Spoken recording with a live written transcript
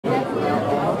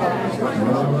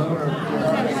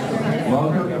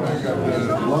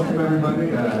everybody.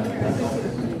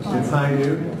 It's high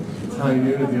noon. It's high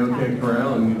noon at the OK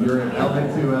Corral, and you're at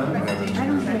LA2M.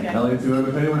 LA2M.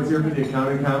 If anyone's here for the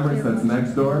accounting conference, that's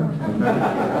next door. Okay?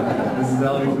 This is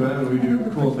LA2M, and we do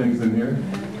cool things in here.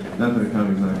 Not that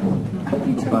accounting's not cool.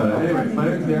 But anyways, my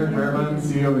name is Derek Fairmont,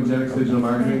 CEO of Ingenix Digital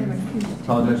Marketing.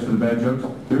 Apologize for the bad jokes.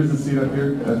 There is a seat up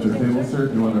here at the table, sir,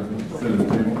 if you want to sit at the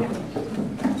table.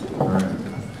 All right.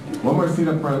 One more seat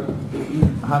up front.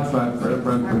 Hot spot right up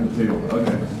front at the table.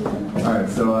 Okay. All right,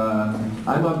 so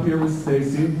I'm up here with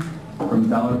Stacy from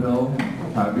Dollar Bill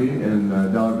Copy, and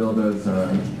Dollar Bill does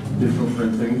digital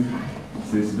printing.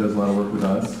 Stacy does a lot of work with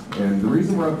us. And the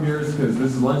reason we're up here is because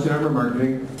this is Lunch and Arbor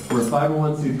Marketing. We're a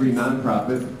 501c3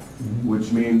 nonprofit,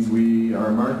 which means we are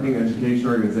a marketing education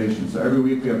organization. So every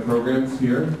week we have programs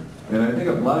here. And I think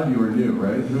a lot of you are new,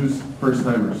 right? Who's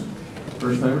first-timers?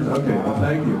 First-timers? Okay, well,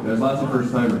 thank you. There's lots of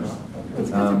first-timers. It's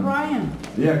because of Brian.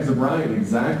 Yeah, because of Brian,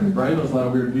 exactly. Brian knows a lot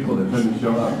of weird people that tend to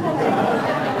show up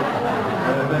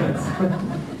at events.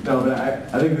 No, but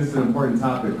I think this is an important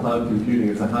topic, cloud computing.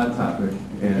 It's a hot topic.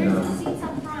 And, Here's the seats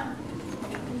up front.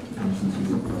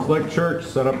 It's like church,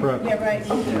 set up front. Yeah, right.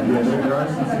 Yeah, there are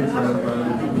some seats right up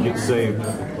front. You get saved.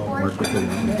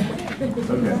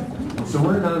 Okay. So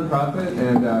we're a nonprofit,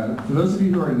 and for those of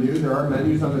you who are new, there are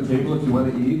menus on the table if you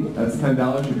want to eat. That's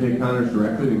 $10. You pay Connors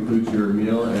directly. It includes your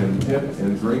meal and tip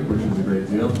and drink, which is a great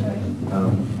deal.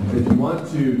 If you want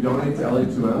to donate to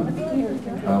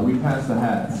LA2M, we pass the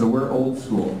hat. So we're old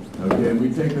school. Okay, we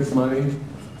take this money,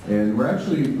 and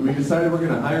we decided we're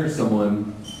going to hire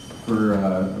someone for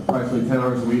approximately 10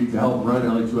 hours a week to help run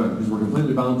LA2M, because we're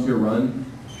completely volunteer run.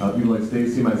 People like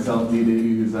Stacy, myself, Dee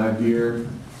Davey, who's not here,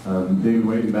 David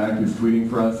Waiting back, who's tweeting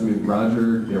for us. I mean,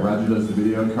 Roger does the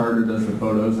video, Carter does the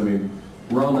photos. I mean,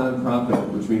 we're all nonprofit,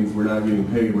 which means we're not getting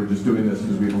paid. We're just doing this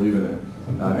because we believe in it.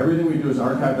 Everything we do is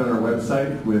archived on our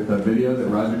website with a video that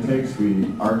Roger takes.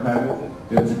 We archive it,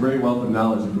 and it's a great wealth of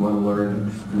knowledge if you want to learn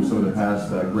from some of the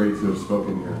past greats who have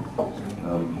spoken here.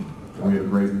 We have a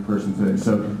great person today.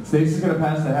 So Stacy's going to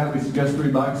pass the hat. We suggest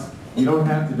 $3. You don't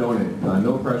have to donate.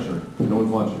 No pressure. No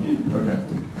one's watching. Okay.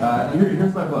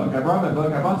 Here's my book. I brought my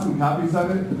book. I bought some copies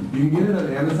of it. You can get it on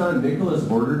Amazon. Nicholas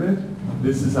ordered it.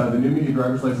 This is the New Media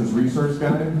Driver's License Resource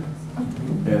Guide.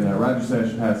 And Roger said I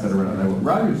should pass that around.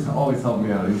 Roger's always helped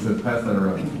me out. He says, pass that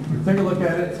around. Take a look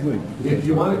at it. If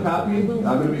you want a copy, I'm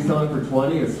going to be selling for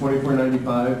 $20. It's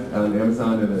 $24.95 on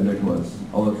Amazon and at Nicholas.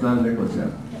 Although it's not a Nicholas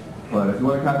yet. But if you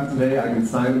want a copy today, I can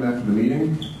sign them after the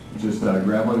meeting. Just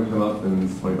grab one and come up, and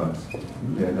it's $20.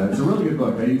 And it's a really good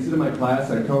book. I used it in my class.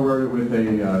 I co-wrote it with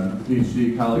a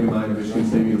PhD colleague of mine at Michigan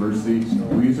State University.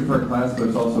 We use it for our class, but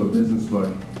it's also a business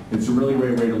book. It's a really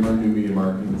great way to learn new media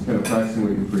marketing. It's kind of practicing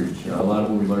what you preach. A lot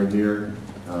of what we learn here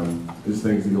is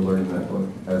things that you'll learn in that book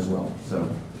as well. So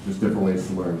just different ways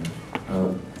to learn.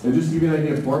 And just to give you an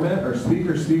idea of format, our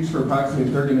speaker speaks for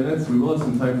approximately 30 minutes. We will have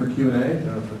some time for Q&A,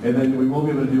 and then we will be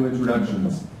able to do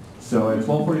introductions. So at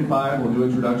 12:45, we'll do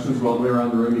introductions. We'll all the way around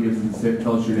the room. You get to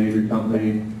tell us your name, your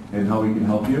company, and how we can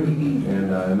help you. And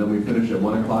then we finish at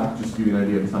 1 o'clock, just to give you an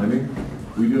idea of timing.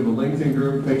 We do have a LinkedIn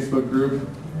group, Facebook group.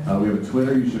 We have a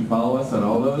Twitter. You should follow us on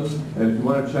all those. And if you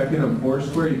want to check in on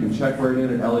Foursquare, you can check right in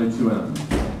at LA2M.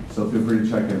 So feel free to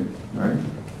check in. All right?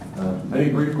 Any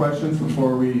brief questions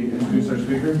before we introduce our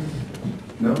speaker?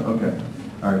 No? Okay.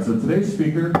 All right, so today's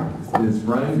speaker is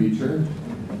Brian Beecher.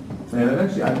 And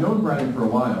I've known Brian for a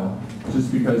while,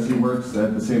 just because he works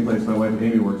at the same place my wife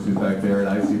Amy works, who's back there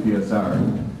at ICPSR,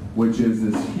 which is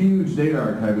this huge data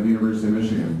archive at the University of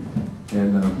Michigan.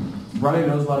 And Brian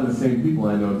knows a lot of the same people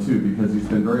I know too, because he's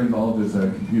been very involved as a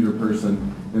computer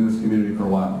person in this community for a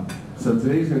while. So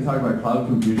today he's going to talk about cloud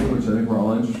computing, which I think we're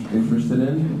all interested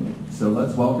in. So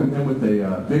let's welcome him with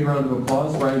a big round of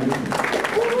applause, Brian Beecher.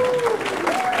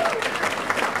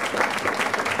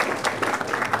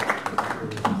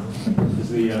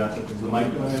 Is the mic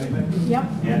doing anything? Yep.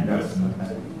 Yeah, yes.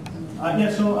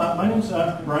 Okay. So my name's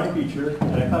Brian Beecher,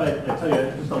 and I thought I'd tell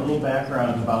you just a little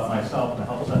background about myself to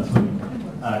help set some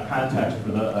context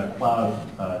for the cloud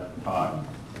talk.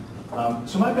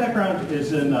 So my background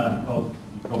is in, go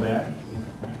back.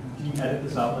 Can you edit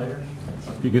this out later?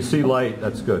 You can see light,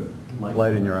 that's good.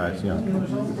 Light in your eyes, yeah.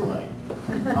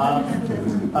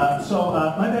 So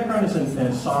my background is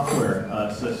in software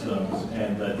systems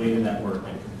and data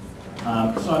networking.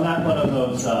 So I'm not one of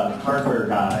those hardware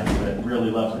guys that really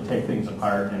loves to take things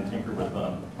apart and tinker with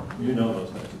them. You know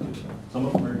those types of people. Some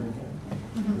of them are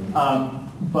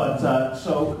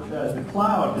So the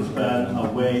cloud has been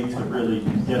a way to really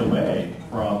get away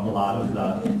from a lot of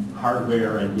the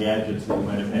hardware and gadgets that you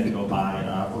might have had to go buy and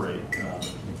operate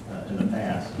in the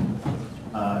past.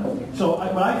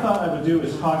 What I thought I would do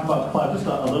is talk about cloud just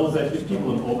a little bit, give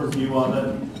people an overview of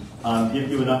it, give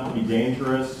you enough to be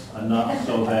dangerous, enough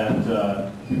so that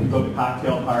you can go to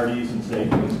cocktail parties and say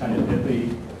it's kind of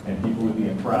hippie and people would be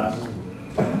impressed.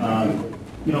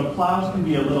 Clouds can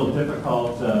be a little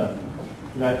difficult.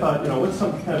 I thought, what's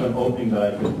some kind of an opening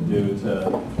that I could do to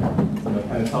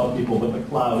kind of tell people what the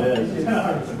cloud is? It's kind of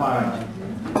hard to define.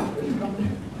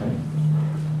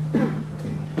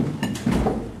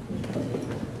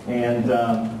 And,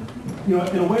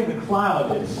 in a way, the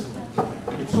cloud it's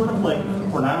sort of like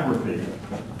pornography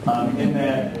in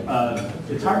that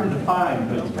it's hard to define,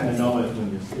 but you kind of know it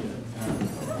when you see it.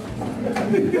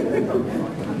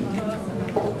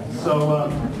 So,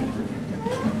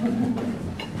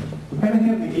 we kind of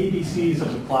have the ABCs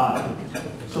of the cloud.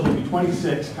 So there'll be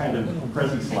 26 kind of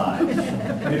Prezi slides.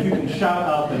 And if you can shout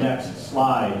out the next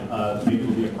slide, maybe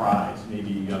it'll be a prize.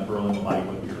 Maybe Berlin will buy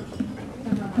with yours.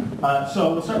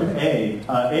 So we'll start with A.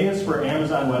 A is for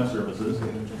Amazon Web Services.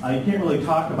 You can't really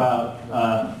talk about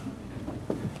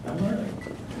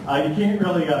you can't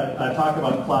really talk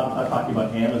about cloud without talking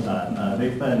about Amazon.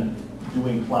 They've been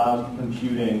doing cloud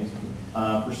computing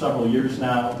for several years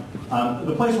now.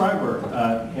 The place where I work,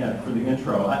 for the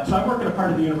intro, so I work at a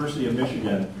part of the University of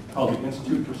Michigan called the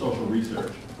Institute for Social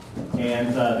Research.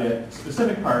 And the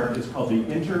specific part is called the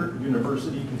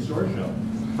Inter-University Consortium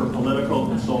for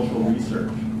Political and Social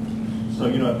Research. So,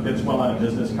 if it fits well on a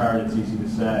business card, it's easy to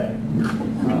say.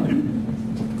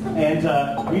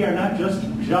 We are not just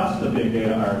a big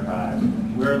data archive.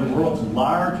 We're the world's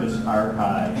largest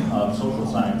archive of social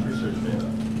science research data.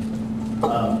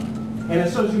 And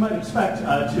so as you might expect,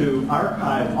 to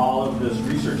archive all of this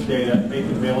research data, make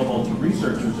it available to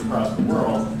researchers across the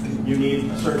world, you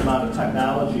need a certain amount of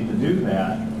technology to do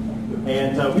that.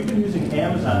 And we've been using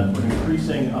Amazon for an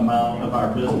increasing amount of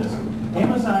our business.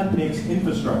 Amazon makes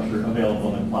infrastructure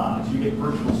available in the cloud. So you get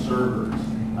virtual servers.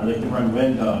 They can run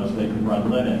Windows, they can run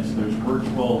Linux. There's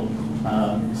virtual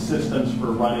systems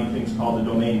for running things called the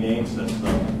domain name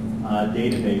system,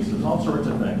 databases, all sorts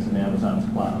of things in Amazon's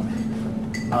cloud.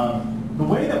 The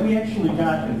way that we actually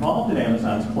got involved in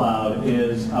Amazon's cloud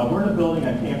is we're in a building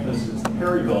on campus. It's the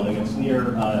Perry building. It's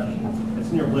near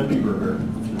Blimpie Burger,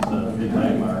 which is a big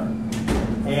landmark.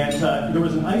 And there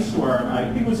was an ice storm. I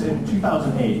think it was in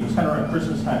 2008. It was kind of around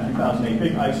Christmas time, 2008.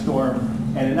 Big ice storm,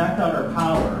 and it knocked out our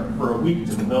power for a week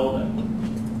to the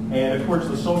building. And of course,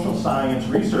 the social science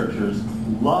researchers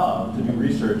love to do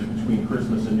research between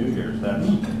Christmas and New Year's. That's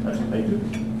what they do.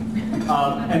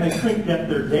 And they couldn't get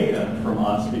their data from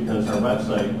us because our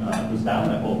website was down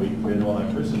that whole week. We had no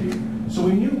electricity. So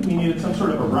we knew we needed some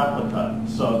sort of a replica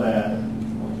so that,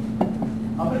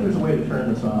 I'll bet there's a way to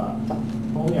turn this off.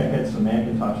 If only I had some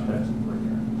Macintosh text over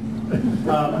here.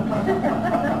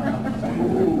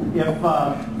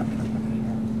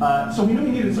 So we knew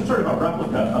we needed some sort of a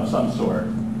replica of some sort.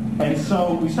 And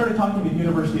so we started talking to the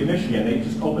University of Michigan. They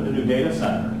just opened a new data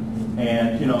center.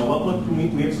 And, well, look, we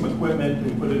have some equipment,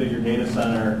 we put it in your data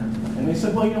center. And they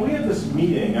said, well, we have this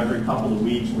meeting every couple of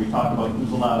weeks where we talk about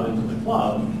who's allowed into the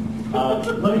club.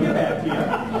 Let me get back to you,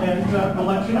 and we'll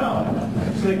let you know.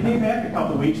 So they came back a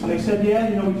couple of weeks, and they said, yeah,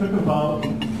 we took a vote.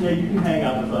 Yeah, you can hang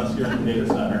out with us here at the data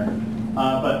center.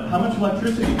 But how much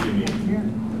electricity do you need?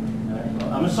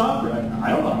 I'm a software. I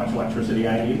don't know how much electricity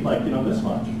I need, this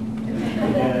much.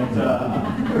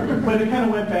 And, but it kind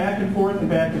of went back and forth, and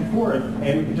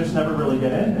we could just never really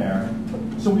get in there.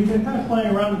 So we've been kind of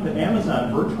playing around with the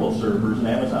Amazon virtual servers and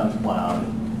Amazon's cloud.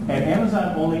 And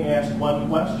Amazon only asked one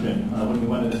question when we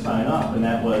wanted to sign up, and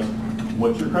that was,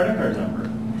 what's your credit card number?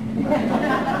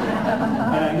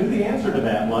 And I knew the answer to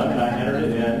that one, and I entered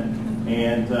it in,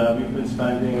 and we've been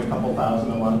spending a couple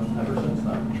thousand a month ever since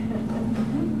then.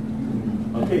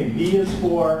 Okay, B is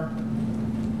for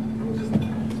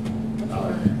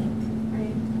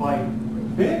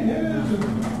big.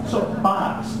 So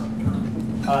Box.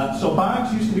 So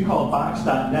Box used to be called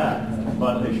Box.net,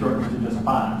 but they shortened it to just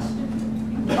Box.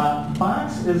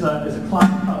 Box is a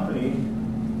cloud company.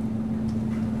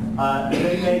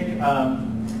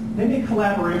 They make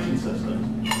collaboration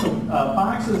systems. So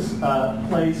Box's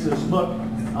place is, look,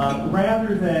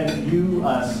 rather than you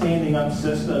standing up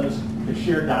systems to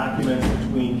share documents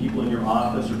between people in your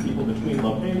office or people between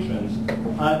locations,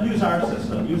 use our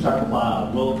system, use our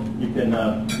cloud. You can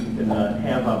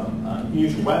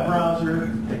use your web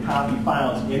browser to copy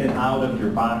files in and out of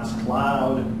your Box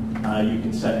cloud. You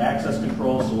can set access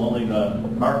controls so only the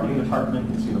marketing department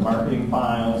can see the marketing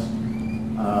files.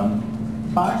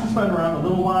 Box has been around a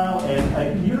little while,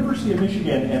 and the University of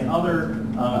Michigan and other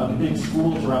big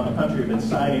schools around the country have been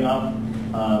signing up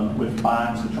with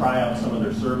Box to try out some of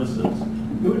their services.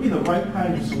 it would be the right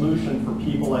kind of solution for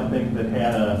people, I think, that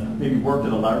had maybe worked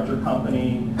at a larger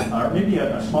company, or maybe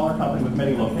a smaller company with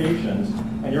many locations,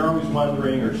 and you're always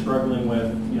wondering or struggling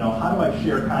with, how do I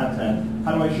share content?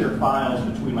 How do I share files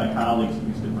between my colleagues at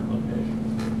these different locations?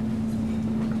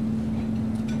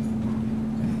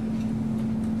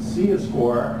 C is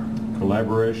for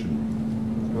Collaboration.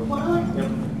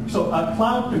 So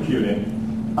cloud computing.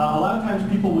 A lot of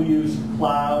times people will use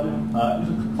cloud.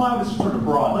 Cloud is sort of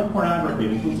broad, like pornography.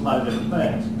 It includes a lot of different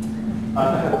things.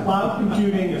 Cloud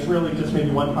computing is really just maybe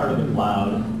one part of the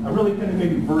cloud. Really kind of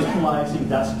maybe virtualizing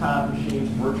desktop machines,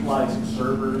 virtualizing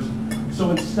servers.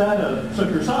 So so if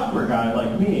you're a software guy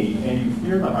like me and you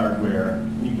fear the hardware,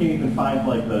 and you can't even find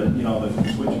like the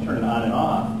switch to turn it on and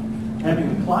off,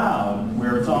 having the cloud,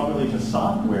 where it's all really just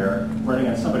software running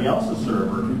on somebody else's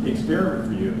server who takes care of it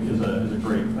for you, is a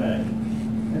great thing.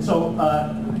 And so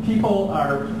people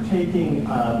are taking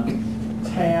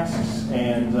tasks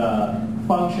and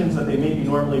functions that they maybe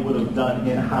normally would have done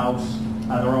in-house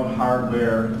on their own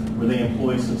hardware, where they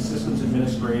employ some systems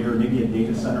administrator, maybe a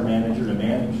data center manager to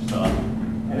manage stuff.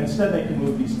 And instead they can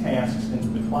move these tasks into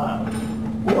the cloud.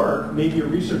 Or maybe a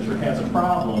researcher has a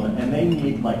problem and they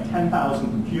need like 10,000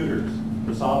 computers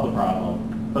to solve the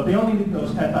problem. But they only need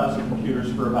those 10,000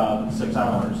 computers for about 6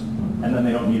 hours, and then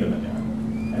they don't need them again.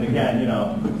 And again,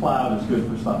 the cloud is good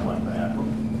for stuff like that.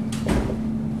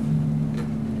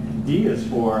 D is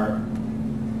for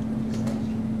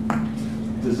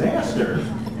disaster.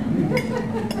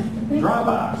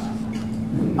 Dropbox.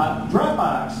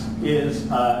 Dropbox is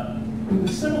in a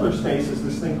similar space as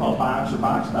this thing called Box or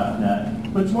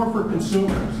Box.net, but it's more for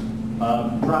consumers.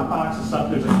 Dropbox is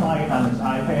something, there's a client on this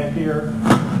iPad here.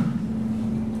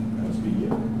 That must be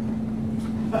you.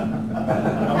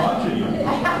 I'm watching you.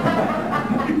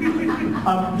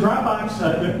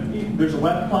 Dropbox, there's a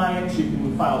web client, so you can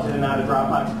move files in and out of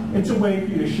Dropbox. It's a way for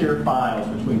you to share files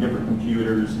between different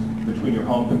computers, between your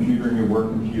home computer and your work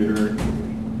computer.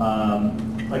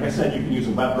 Like I said, you can use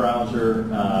a web browser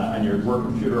on your work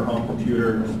computer or home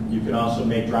computer. You can also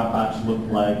make Dropbox look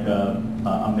like a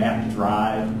mapped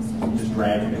drive. You just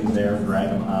drag things there and drag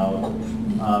them out.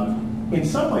 In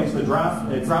some ways, the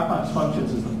Dropbox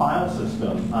functions as the file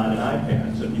system on an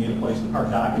iPad. So if you need a place to park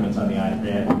documents on the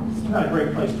iPad, it's not a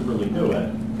great place to really do it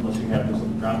unless you have this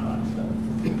little Dropbox stuff.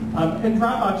 And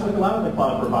Dropbox, like a lot of the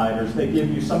cloud providers, they give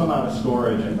you some amount of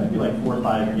storage. It might be like 4 or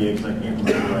 5 gigs, I can't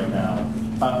remember right now,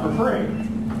 for free.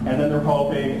 And then they're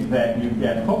hoping that you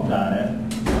get hooked on it.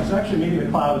 So actually, maybe the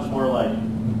cloud is more like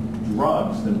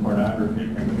drugs than pornography.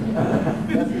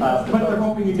 But they're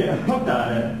hoping you get hooked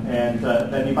on it, and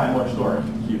then you buy more storage.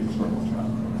 So you can store more stuff.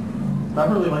 I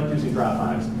really like using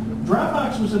Dropbox.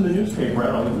 Dropbox was in the newspaper, I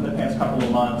don't know, within the past couple of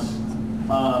months.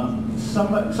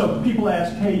 So people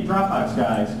ask, hey, Dropbox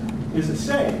guys, is it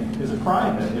safe? Is it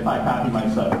private if I copy my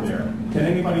stuff there? Can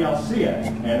anybody else see it?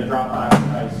 And the Dropbox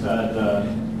guy said,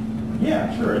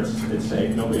 yeah, sure, it's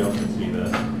safe. Nobody else can see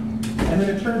this. And then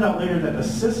it turned out later that the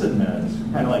sysadmins,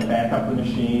 kind of like back up the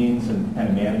machines and kind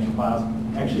of manage the files,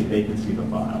 actually they could see the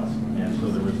files. And so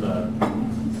there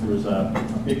was a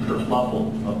big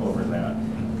kerfluffle over that.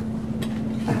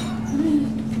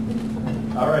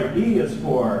 All right, E is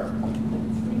for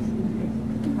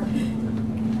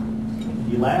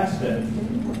elastic.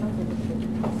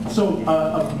 So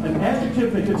an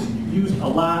adjective that gets used a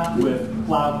lot with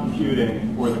cloud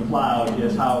computing or the cloud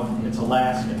is how it's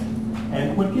elastic.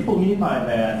 And what people mean by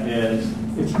that is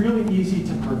it's really easy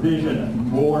to provision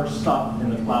more stuff in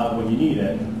the cloud when you need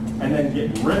it and then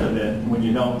get rid of it when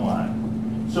you don't want it.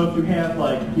 So if you have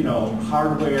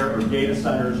hardware or data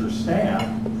centers or staff,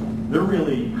 they're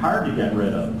really hard to get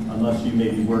rid of unless you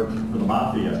maybe work for the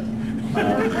mafia.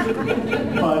 But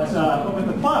with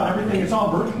the cloud, everything is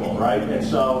all virtual, right? And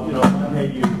so, one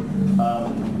day you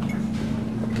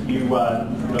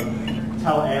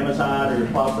tell Amazon or your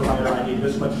cloud provider, I need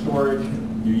this much storage.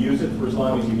 You use it for as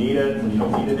long as you need it. When you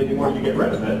don't need it anymore, you get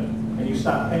rid of it, and you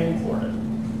stop paying for it.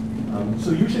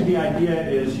 So usually the idea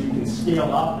is you can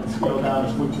scale up and scale down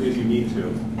as quickly as you need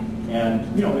to. And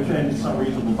within some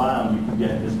reasonable bound, you can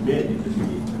get as big as you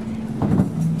need to.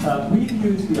 We've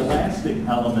used the elastic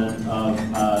element of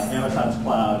Amazon's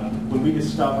cloud when we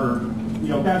discovered,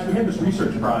 gosh, we had this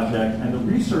research project, and the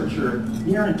researcher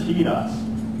guaranteed us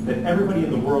that everybody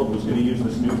in the world was going to use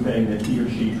this new thing that he or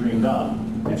she dreamed up.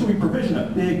 And so we provisioned a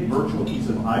big virtual piece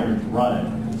of iron to run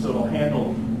it, so it'll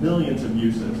handle millions of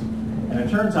uses. And it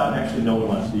turns out actually no one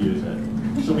wants to use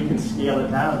it. So we can scale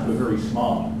it down to a very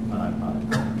small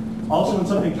amount. Also, when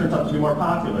something turns out to be more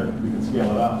popular, we can scale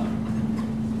it up.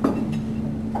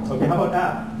 Okay, how about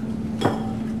that?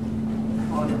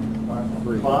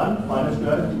 Fun? Fun is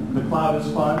good. The cloud is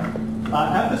fun.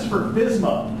 F is for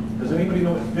FSMA. Does anybody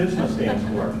know what FSMA stands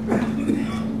for?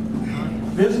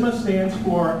 FSMA stands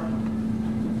for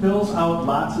fills out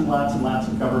lots and lots and lots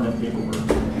of government paperwork.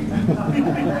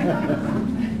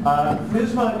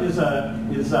 FSMA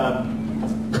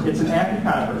it's an act of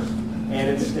Congress, and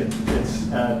it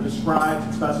describes,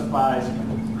 it specifies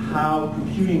how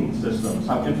computing systems,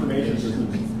 how information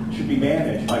systems should be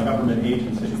managed by government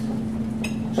agencies.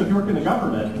 So if you work in the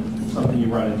government, it's something you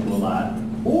run into a lot,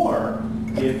 or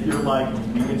if you're like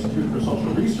the Institute for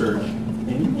Social Research,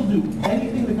 and you will do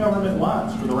anything the government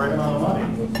wants for the right amount of money,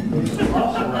 you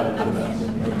also run into this.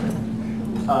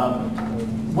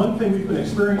 One thing we've been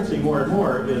experiencing more and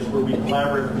more is where we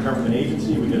collaborate with a government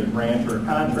agency, we get a grant or a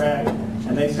contract,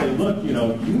 and they say, look, you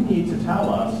need to tell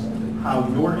us how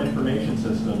your information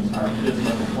systems are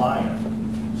FSMA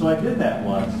compliant. So I did that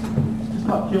once. It just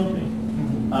about killed me.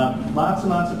 Lots and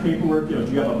lots of paperwork. Do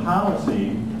you have a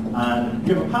policy on? Do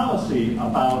you have a policy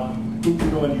about who can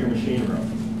go into your machine room?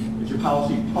 Is your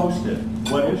policy posted?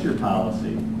 What is your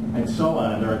policy? And so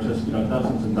on. There are just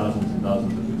dozens and dozens and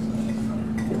dozens of these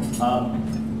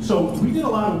things. So we did a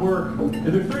lot of work.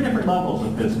 There are 3 different levels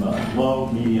of FSMA: low,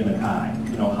 medium, and high.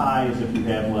 High is if you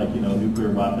have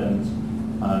nuclear weapons.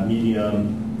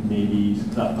 Medium, maybe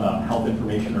stuff health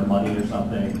information or money or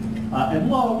something. And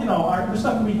low, the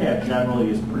stuff we have generally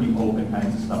is pretty open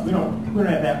kinds of stuff. We don't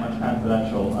have that much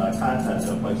confidential content in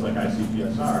a place like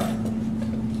ICPSR.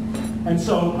 And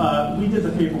so we did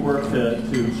the paperwork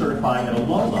to certify at a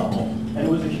low level, and it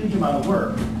was a huge amount of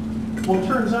work. Well, it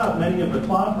turns out many of the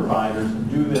cloud providers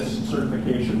do this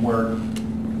certification work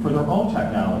for their own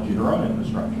technology, their own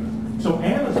infrastructure. So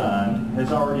Amazon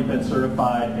has already been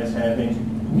certified as having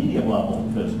medium level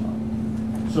FSMA.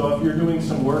 So if you're doing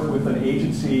some work with an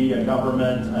agency, a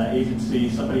government agency,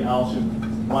 somebody else who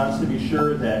wants to be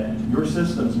sure that your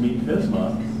systems meet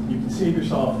FSMA, you can save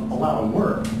yourself a lot of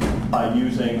work by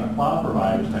using a cloud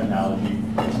provider's technology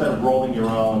instead of rolling your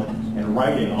own and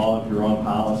writing all of your own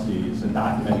policies and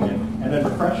documenting it and then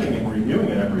refreshing it and reviewing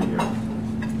it every year.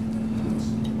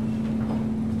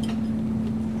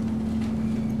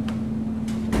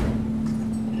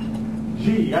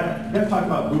 G, you got to talk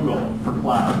about Google for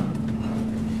cloud.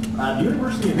 The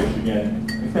University of Michigan,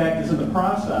 in fact, is in the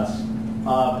process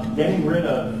of getting rid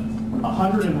of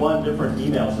 101 different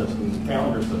email systems,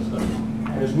 calendar systems,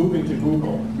 and is moving to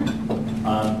Google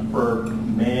for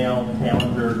mail,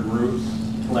 calendar, groups,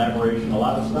 collaboration, a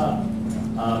lot of stuff.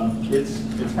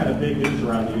 It's kind of big news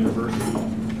around the university.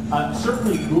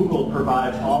 Certainly Google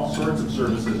provides all sorts of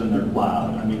services in their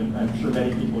cloud. I mean, I'm sure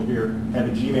many people here have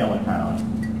a Gmail account.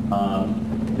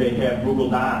 They have Google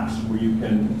Docs where you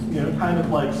can, kind of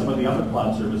like some of the other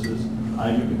cloud services, you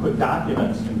can put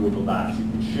documents in Google Docs, you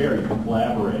can share, you can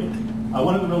collaborate.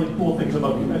 One of the really cool things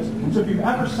about Google, so if you've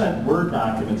ever sent Word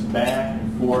documents back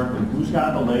and forth, and who's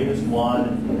got the latest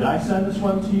one, did I send this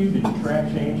one to you, did you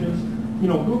track changes?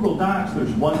 Google Docs,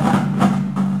 there's one document.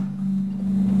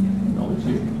 No, it's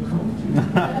you.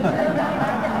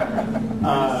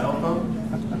 Cell phone?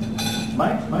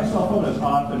 My cell phone is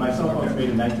off, and my cell phone was made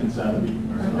in 1970.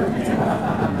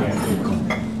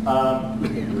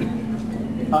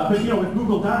 But with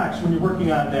Google Docs, when you're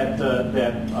working on that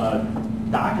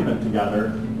document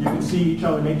together, you can see each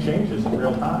other make changes in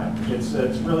real time. It's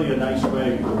really a nice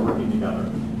way for working together.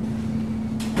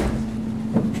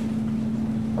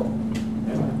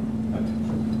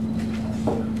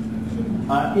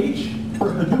 H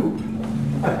for Hadoop.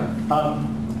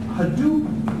 Hadoop,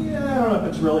 I don't know if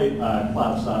it's really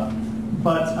cloud stuff,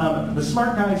 but the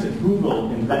smart guys at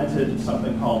Google invented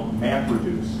something called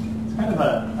MapReduce. It's kind of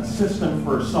a system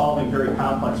for solving very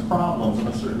complex problems of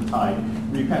a certain type,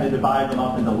 where you kind of divide them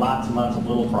up into lots and lots of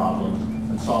little problems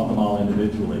and solve them all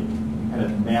individually. Kind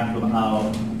of map them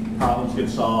out, problems get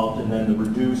solved, and then the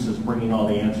reduce is bringing all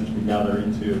the answers together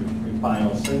into a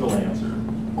final single answer.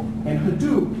 And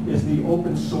Hadoop is the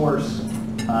open source,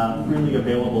 freely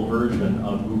available version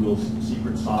of Google's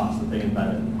secret sauce that they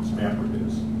invented,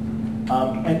 MapReduce.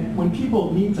 And when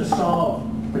people need to solve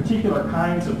particular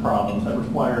kinds of problems that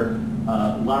require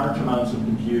large amounts of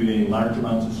computing, large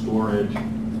amounts of storage,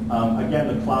 again,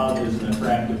 the cloud is an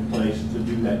attractive place to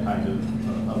do that kind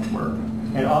of work.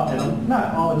 And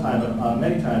not all the time, but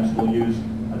many times we'll use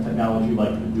a technology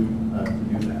like Hadoop to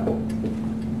do that.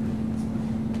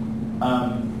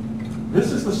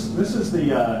 This is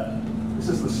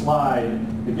the slide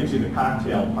that gives you the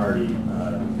cocktail party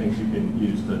things you can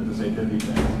use to say 50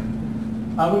 things.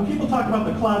 When people talk about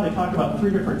the cloud, they talk about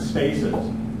 3 different spaces.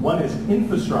 One is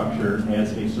infrastructure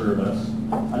as a service,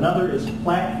 another is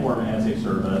platform as a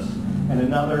service, and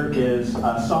another is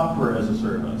software as a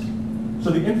service. So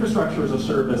the infrastructure as a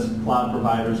service cloud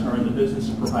providers are in the business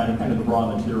of providing kind of the raw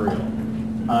material.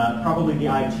 Probably the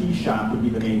IT shop would be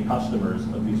the main customers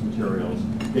of these materials.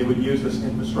 They would use this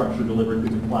infrastructure delivered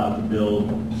through the cloud to build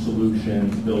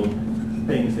solutions, build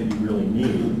things that you really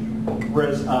need.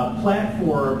 Whereas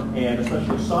platform and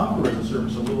especially software as a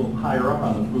service are a little higher up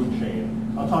on the food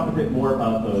chain. I'll talk a bit more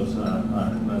about those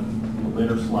in the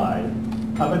later slide.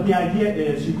 But the idea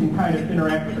is you can kind of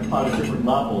interact with the cloud at different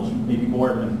levels, maybe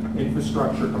more of an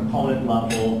infrastructure component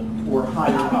level or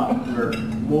higher up where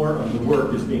more of the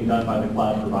work is being done by the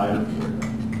cloud provider for you.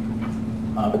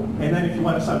 And then if you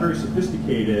want to sound very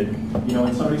sophisticated, you know,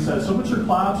 when somebody says, so what's your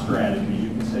cloud strategy? You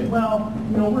can say, well,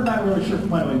 you know, we're not really sure if we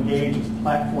want to engage as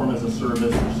platform as a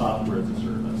service or software as a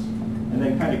service. And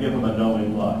then kind of give them a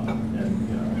knowing look. And,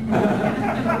 you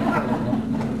know.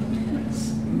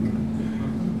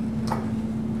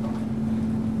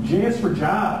 J is for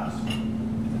jobs.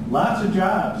 Lots of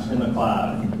jobs in the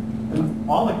cloud. And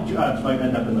all the jobs might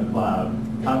end up in the cloud.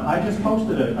 I just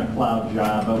posted a cloud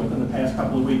job within the past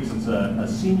couple of weeks. It's a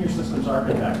senior systems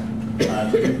architect to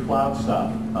do cloud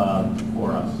stuff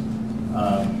for us.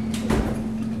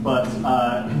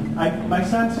 My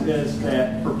sense is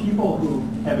that for people who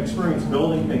have experience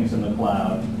building things in the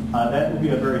cloud, that would be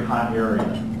a very hot area,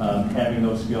 having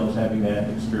those skills, having that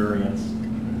experience.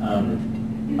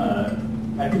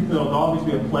 I think there'll always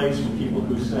be a place for people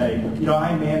who say, you know,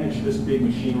 I manage this big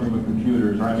machine room of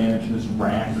computers, or I manage this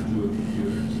rack or two of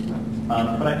computers.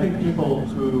 But I think people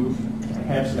who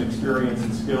have some experience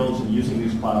and skills in using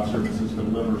these cloud services to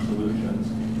deliver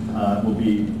solutions,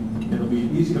 it'll be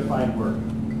easy to find work.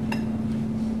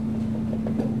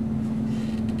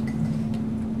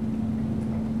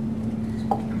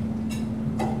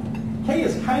 K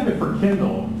is kind of for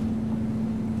Kindle.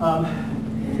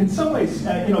 In some ways,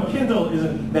 you know, Kindle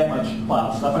isn't that much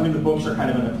cloud stuff. I mean, the books are kind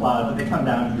of in the cloud, but they come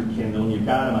down to your Kindle, and you've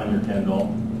got them on your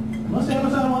Kindle. Unless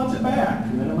Amazon wants it back,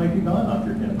 and then it might be gone off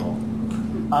your Kindle.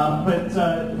 But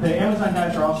the Amazon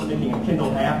guys are also making a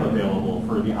Kindle app available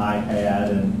for the iPad,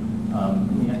 and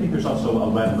I think there's also a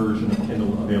web version of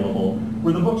Kindle available,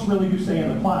 where the books really do stay in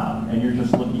the cloud, and you're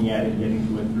just looking at it, getting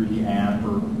to it through the app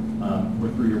or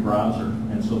through your browser,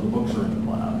 and so the books are in the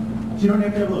cloud. So you don't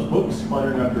have to have those books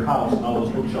cluttering up your house and all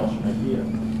those bookshelves from IKEA.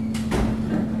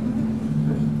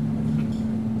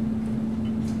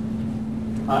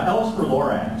 L is for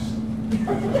Lorax.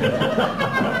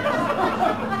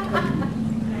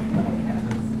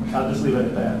 I'll just leave it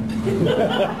at that.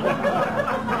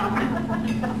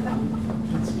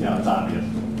 It's obvious.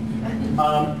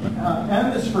 M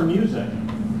is for music.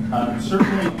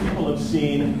 Certainly people have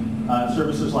seen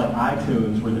services like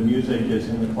iTunes where the music is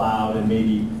in the cloud and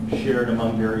maybe shared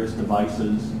among various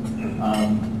devices.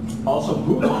 Also,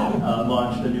 Google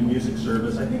launched a new music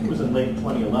service. I think it was in late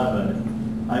 2011.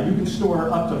 You can store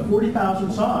up to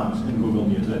 40,000 songs in Google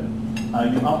Music.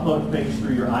 You upload things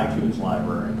through your iTunes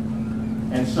library.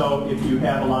 And so if you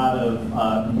have a lot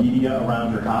of media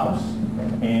around your house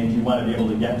and you want to be able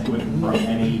to get to it from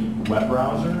any web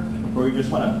browser, or you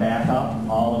just want to back up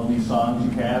all of these songs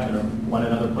you have and want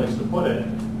another place to put it,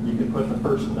 you can put the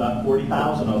first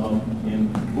 40,000 of them in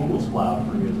Google's cloud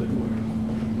for music.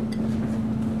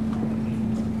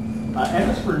 N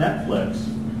is for Netflix.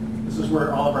 This is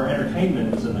where all of our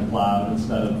entertainment is in the cloud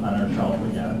instead of on our shelf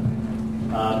again.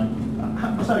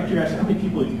 Just out of curiosity, how many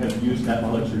people have used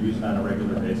Netflix or use it on a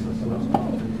regular basis?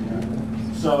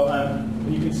 So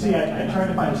you can see I tried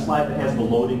to find a slide that has the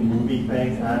loading movie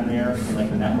thing on there, and like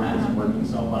the network isn't working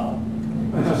so well.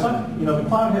 So the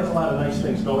cloud has a lot of nice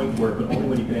things going for it, but only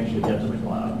when you can actually get to the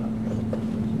cloud.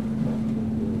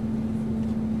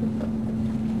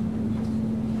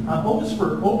 O is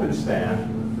for OpenStack.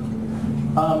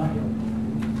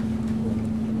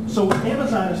 So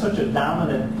Amazon is such a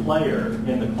dominant player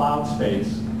in the cloud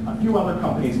space, a few other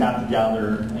companies got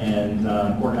together and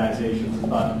organizations and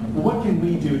thought, well, what can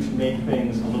we do to make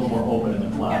things a little more open in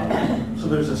the cloud? So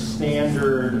there's a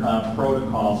standard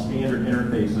protocol, standard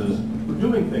interfaces for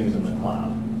doing things in the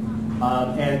cloud.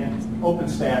 And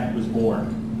OpenStack was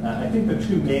born. I think the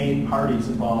two main parties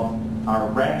involved are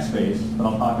Rackspace, that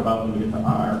I'll talk about when we get to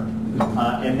R,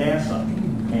 and NASA.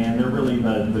 And they're really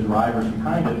the drivers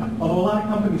behind it. Although a lot of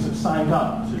companies have signed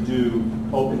up to do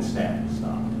OpenStack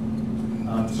stuff.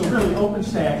 So really,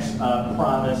 OpenStack's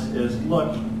promise is,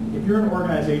 look, if you're an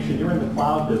organization, you're in the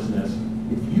cloud business,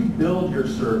 if you build your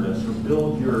service or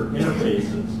build your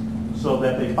interfaces so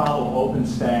that they follow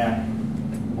OpenStack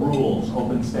rules,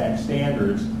 OpenStack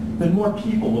standards, then more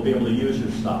people will be able to use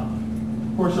your stuff.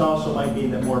 Of course, it also might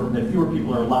mean that fewer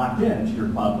people are locked into your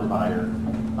cloud provider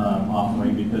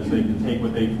offering because they can take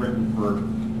what they've written for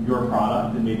your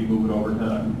product and maybe move it over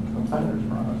to competitor's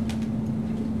product.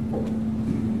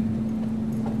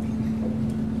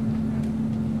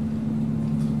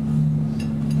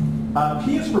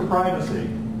 P is for privacy.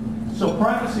 So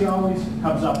privacy always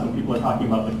comes up when people are talking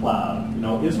about the cloud. You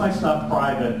know, is my stuff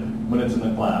private when it's in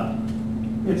the cloud?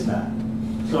 It's not.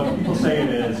 So if people say it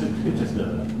is, it just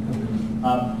isn't.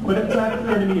 But it's not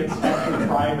clear to me it's actually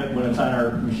private when it's on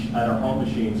our home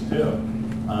machines too.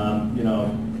 You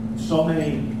know, so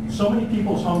many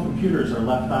people's home computers are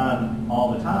left on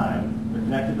all the time. They're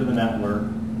connected to the network.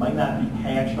 Might not be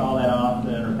patched all that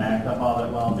often or backed up all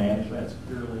that well, managed that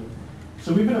securely.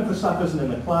 So even if the stuff isn't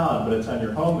in the cloud, but it's on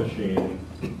your home machine,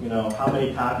 you know, how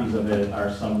many copies of it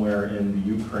are somewhere in the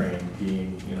Ukraine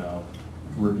being, you know,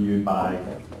 reviewed by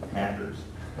hackers?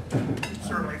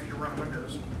 Certainly if you run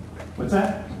Windows. What's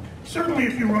that? Certainly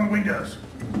if you run Windows.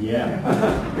 Yeah.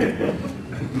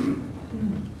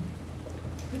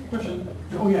 Question.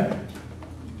 Oh, yeah.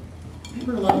 You've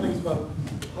heard a lot of things about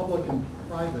public and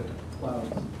private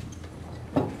clouds.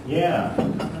 Yeah.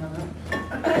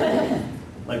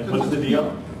 Like, what's the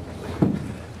deal?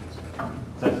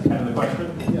 Is that kind of the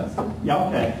question? Yes. Yeah,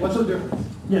 okay. What's the difference?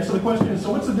 Yeah, so the question is,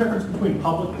 so what's the difference between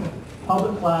public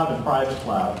cloud and private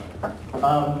cloud?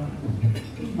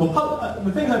 Well,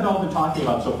 the things I've all been talking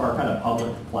about so far are kind of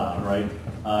public cloud, right?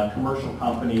 Commercial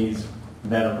companies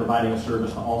that are providing a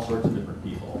service to all sorts of different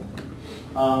people.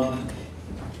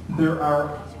 There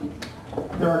are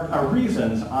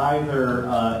reasons, either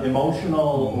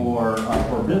emotional or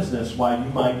business, why you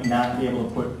might not be able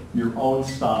to put your own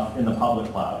stuff in the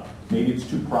public cloud. Maybe it's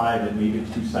too private, maybe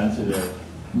it's too sensitive.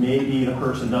 Maybe the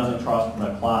person doesn't trust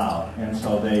the cloud, and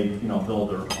so they, you know, build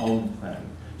their own thing.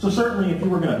 So certainly, if you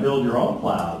were going to build your own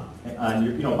cloud, and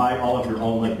you know, buy all of your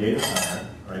own like data center,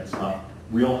 right, stuff,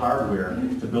 real hardware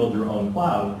to build your own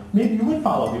cloud, maybe you would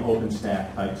follow the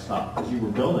OpenStack type stuff as you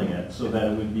were building it, so that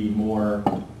it would be more,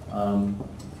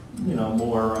 you know,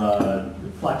 more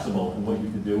flexible in what you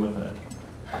could do with it.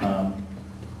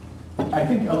 I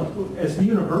think as the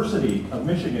University of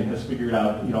Michigan has figured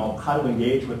out, you know, how to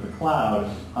engage with the cloud,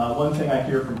 one thing I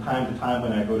hear from time to time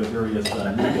when I go to various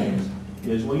meetings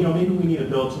is, well, you know, maybe we need to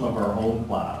build some of our own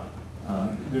cloud.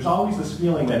 There's always this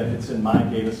feeling that if it's in my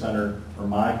data center or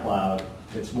my cloud,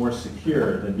 it's more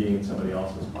secure than being in somebody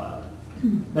else's cloud.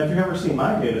 Now, if you've ever seen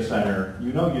my data center,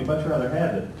 you know you'd much rather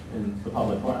have it in the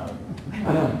public cloud.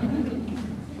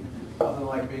 Nothing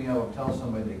like being able to tell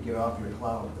somebody to get off your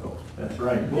cloud, though. That's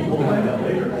right. We'll find out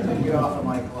later. Get off of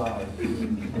my cloud.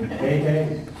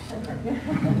 Hey.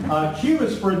 Q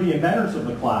is for the inventors of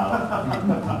the cloud.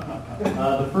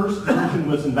 The first version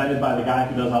was invented by the guy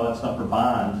who does all that stuff for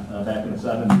Bond back in the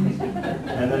 70s.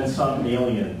 And then some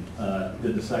alien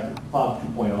did the second, Cloud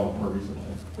 2.0 more recently.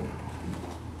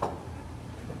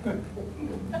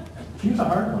 Q's a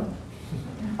hard one.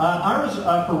 R is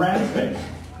for Rackspace.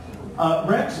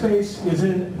 Rackspace is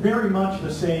in very much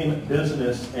the same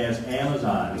business as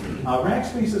Amazon.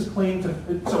 Rackspace's claim to,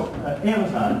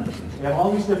 Amazon, they have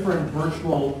all these different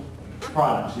virtual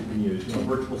products you can use, you know,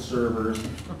 virtual servers,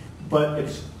 but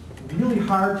it's really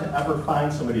hard to ever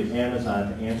find somebody at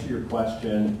Amazon to answer your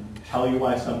question, tell you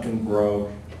why something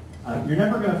broke. You're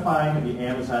never going to find the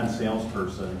Amazon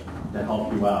salesperson to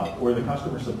help you out, or the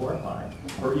customer support line,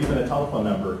 or even a telephone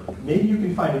number. Maybe you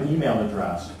can find an email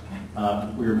address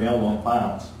where your mail won't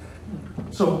bounce.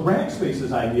 So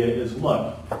Rackspace's idea is,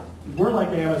 look, we're like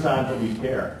Amazon, but we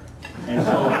care. And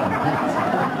so,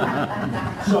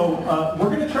 we're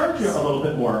going to charge you a little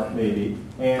bit more, maybe.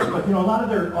 But you know, a lot of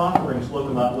their offerings look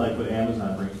a lot like what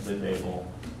Amazon brings to the table.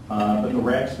 But the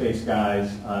Rackspace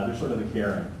guys, they're sort of the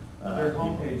caring. Their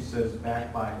homepage says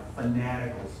backed by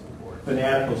fanatical support.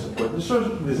 Fanatical support. They're sort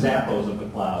of the Zappos of the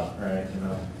cloud, right?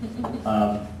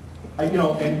 You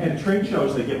know, and trade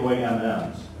shows, they give away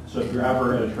M&Ms. So if you're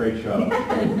ever at a trade show,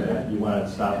 you want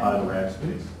to stop by the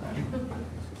Rackspace.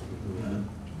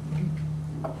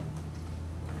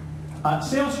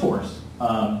 Salesforce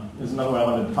is another one I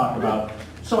wanted to talk about.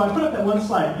 So I put up that one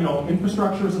slide, you know,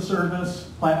 infrastructure as a service,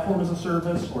 platform as a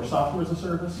service, or software as a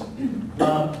service.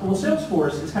 Well,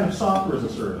 Salesforce is kind of software as a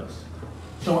service.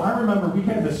 So I remember we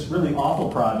had this really awful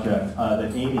project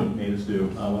that Amy made us do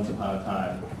once upon a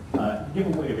time. Give a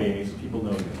wave, Amy, so people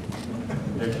know you.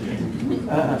 There she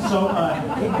is. So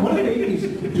one of Amy's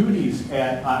duties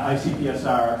at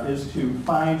ICPSR is to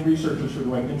find researchers who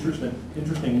are doing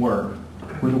interesting work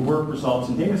where the work results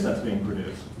in data sets being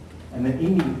produced. And then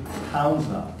Amy hounds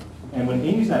them. And when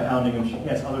Amy's not hounding them, she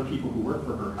has other people who work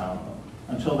for her hound them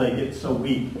until they get so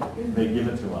weak they give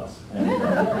it to us. And,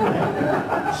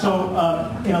 so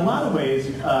in a lot of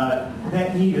ways,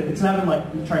 that need, it's not like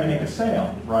trying to make a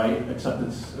sale, right? Except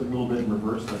it's a little bit in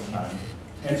reverse this time.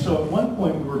 And so at one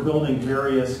point we were building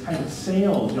various kind of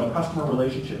sales, customer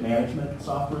relationship management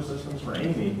software systems for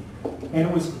Amy. And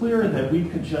it was clear that we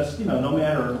could just, no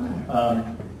matter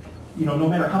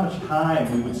how much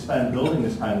time we would spend building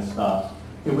this kind of stuff,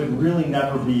 it would really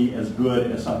never be as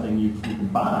good as something you can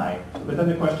buy. But then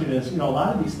the question is, a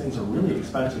lot of these things are really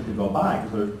expensive to go buy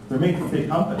because they're made for big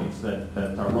companies that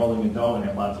are rolling in dough and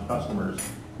have lots of customers.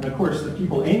 And of course, the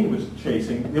people Amy was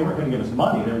chasing, they weren't going to give us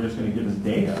money, they were just going to give us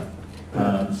data.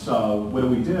 So what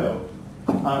do?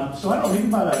 So I don't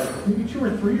know, maybe 2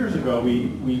 or 3 years ago,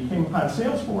 we came upon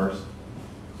Salesforce.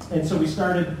 And so we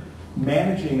started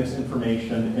managing this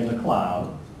information in the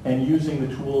cloud and using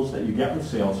the tools that you get with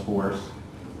Salesforce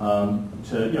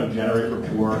to generate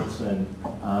reports. And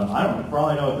I don't know, for all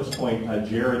I know at this point,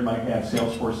 Jared might have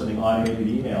Salesforce sending automated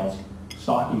emails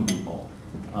stalking people.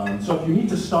 So if you need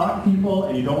to stalk people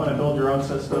and you don't want to build your own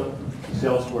system,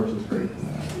 Salesforce is great.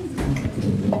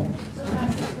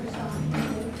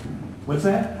 What's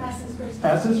that?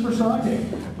 Passes for stalking.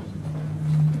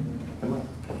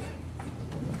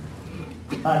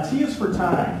 T is for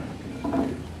time.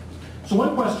 So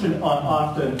one question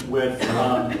often with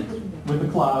the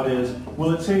cloud is,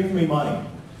 will it save me money?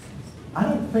 I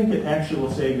don't think it actually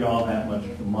will save you all that much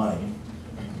money,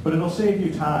 but it'll save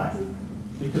you time.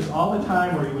 Because all the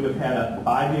time where you would have had to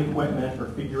buy the equipment or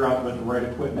figure out what the right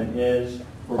equipment is,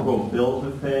 or go build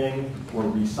the thing, or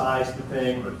resize the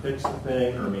thing, or fix the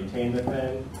thing, or maintain the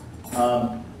thing,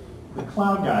 the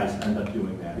cloud guys end up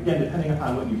doing that. Again, depending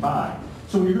upon what you buy.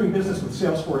 So when you're doing business with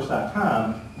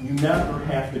Salesforce.com, you never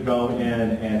have to go in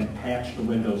and patch the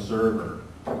Windows server,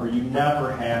 or you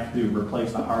never have to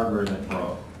replace the hardware that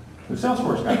broke. The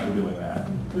Salesforce guys are doing that.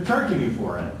 They're charging you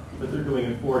for it, but they're doing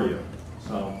it for you.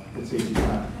 So it saves you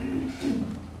time.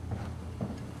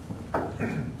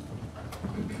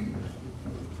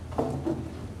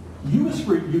 U is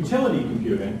for utility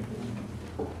computing,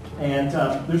 and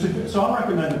so I'll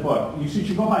recommend the book. You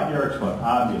should go buy Derek's book,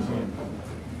 obviously.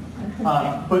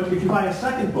 But if you buy a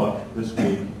second book this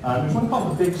week, there's one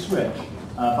called The Big Switch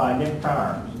by Nick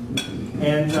Carr.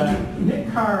 And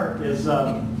Nick Carr is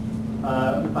the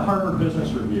Harvard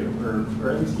Business Review,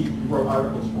 or at least he wrote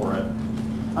articles for it.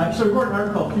 So he wrote an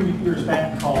article a few years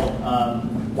back called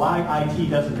Why IT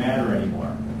Doesn't Matter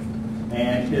Anymore.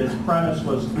 And his premise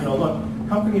was, look,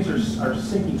 companies are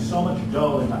sinking so much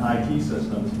dough into IT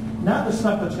systems, not the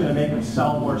stuff that's going to make them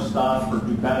sell more stuff or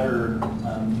do better,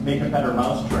 make a better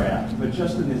mousetrap, but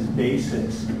just in these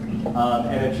basics.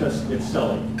 And it's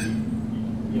silly.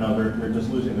 They're just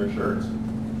losing their shirts.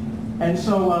 And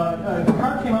so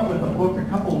Carr came out with a book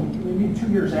maybe 2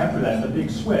 years after that, The Big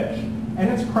Switch. And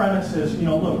its premise is,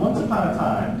 look, once upon a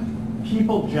time,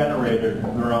 people generated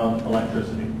their own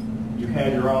electricity. You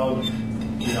had your own,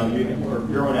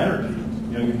 your own energy.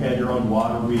 You had your own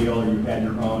water wheel, or you had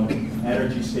your own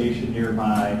energy station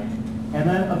nearby. And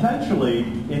then eventually,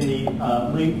 in the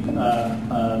late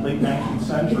 19th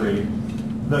century,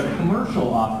 the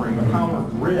commercial offering, the power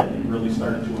grid, really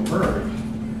started to emerge.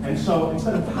 And so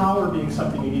instead of power being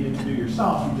something you needed to do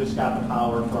yourself, you just got the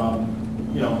power from,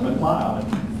 the cloud.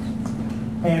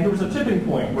 And there was a tipping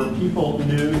point where people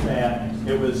knew that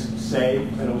it was safe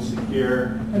and it was secure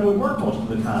and it would work most of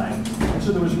the time. And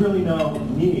so there was really no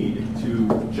need to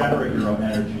generate your own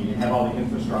energy and have all the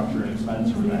infrastructure and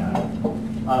expense for that.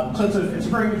 So it's a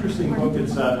very interesting book.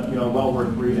 It's well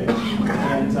worth reading.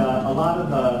 And a lot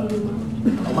of times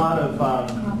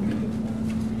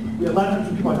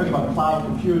when people are talking about cloud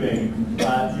computing,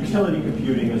 utility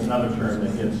computing is another term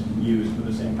that gets used for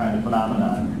the same kind of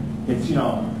phenomenon. It's,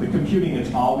 the computing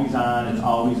is always on, it's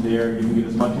always there, you can get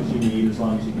as much as you need as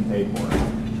long as you can pay for it.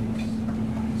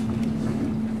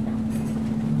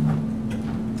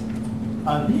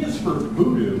 V is for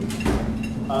Voodoo.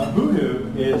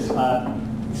 Voodoo is the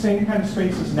same kind of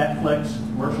space as Netflix,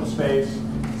 commercial space.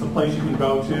 It's a place you can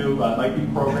go to, might be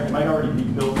programmed, it might already be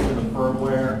built into the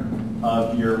firmware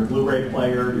of your Blu-ray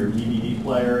player, your DVD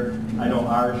player. I know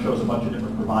ours shows a bunch of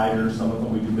different providers, some of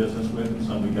them we do business with and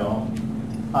some we don't.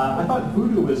 I thought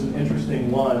Voodoo was an interesting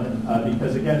one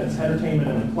because, again, it's entertainment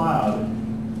in the cloud.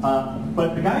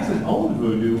 But the guys that own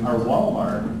Voodoo are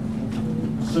Walmart.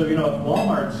 So, if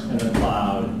Walmart's in the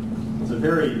cloud, it's a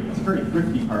very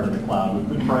thrifty part of the cloud with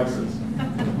good prices.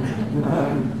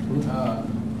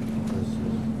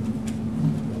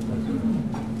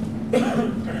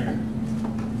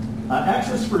 X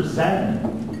is for Zen.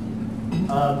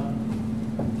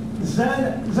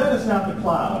 Zen is not the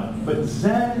cloud, but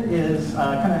Zen is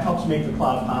kind of helps make the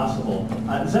cloud possible.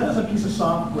 Zen is a piece of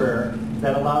software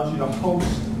that allows you to host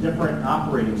different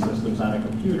operating systems on a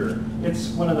computer. It's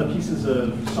one of the pieces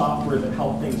of software that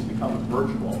help things become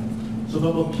virtual. So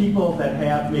there'll be people that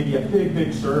have maybe a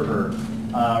big server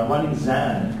running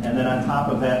Zen, and then on top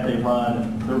of that they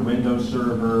run their Windows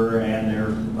server and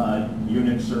their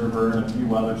Unix server and a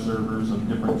few other servers of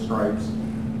different stripes.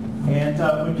 And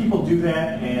when people do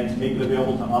that and make it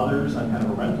available to others on kind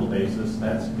of a rental basis,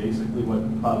 that's basically what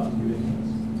cloud computing is.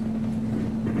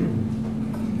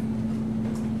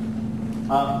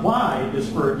 Why is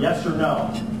for yes or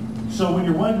no. So when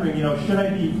you're wondering, should I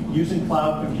be using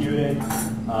cloud computing?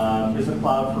 Is the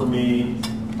cloud for me?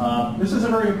 This is a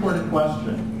very important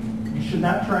question. You should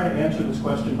not try to answer this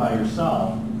question by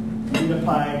yourself. You need to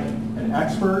find an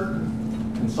expert,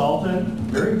 consultant,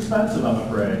 very expensive, I'm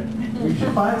afraid. You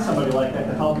should find somebody like that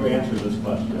to help you answer this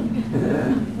question.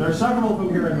 There are several of them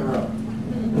here in the room.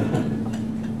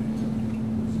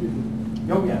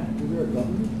 Oh, yeah. Is there a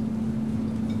government?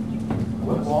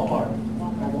 What's Walmart?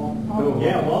 Oh,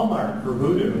 Yeah, Walmart for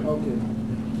Voodoo. okay.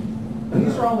 And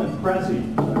these are all in Prezi,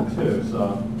 too,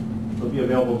 so they'll be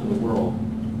available to the world.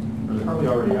 Or they probably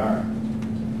already are.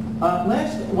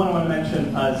 Last one I want to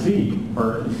mention, Z,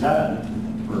 or Z,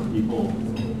 for people.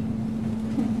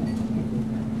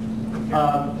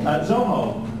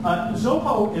 Zoho.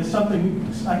 Zoho is something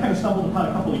I kind of stumbled upon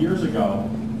a couple of years ago.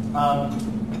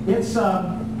 It's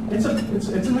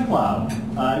in the cloud.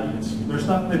 There's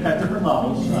stuff that got different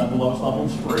levels. The lowest level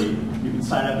is free. You can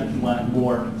sign up if you want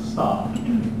more stuff.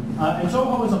 And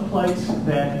Zoho is a place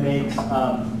that makes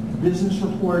business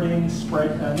reporting,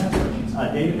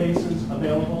 databases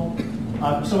available.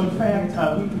 So in fact,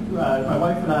 my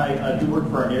wife and I do work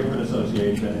for our neighborhood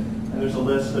association, and there's a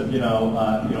list of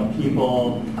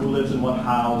people who lives in what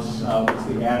house, what's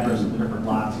the address of the different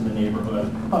lots in the neighborhood,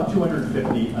 about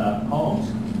 250 homes.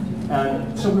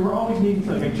 And so we were always needing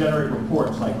to generate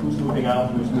reports, like who's moving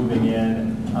out, who's moving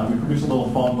in. We produce a little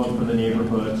phone book for the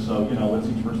neighborhood, so what's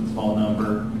each person's phone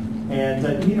number. And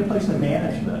you need a place to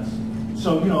manage this.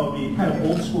 So, the kind of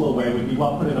old school way would be,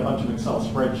 well, put in a bunch of Excel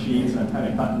spreadsheets and kind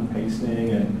of cut and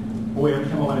pasting, and boy, every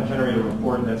time I want to generate a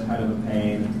report, that's kind of a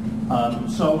pain.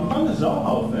 So we found the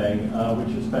Zoho thing,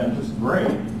 which has been just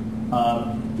great.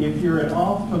 If you're at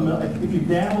all familiar, if you've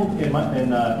dabbled in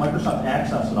Microsoft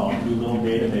Access at all, do little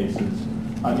databases,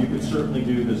 you could certainly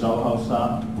do the Zoho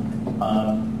stuff.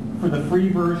 For the free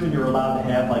version, you're allowed to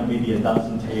have like maybe a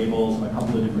dozen tables and a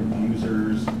couple of different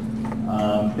users.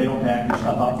 They don't back your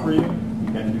stuff up for you.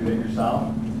 You can do that yourself.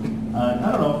 I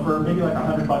don't know, for maybe like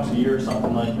 $100 a year or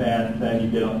something like that, then you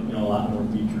get a lot more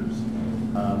features.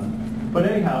 But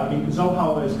anyhow,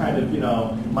 Zoho is kind of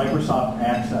Microsoft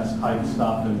Access type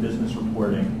stuff and business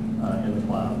reporting in the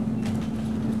cloud.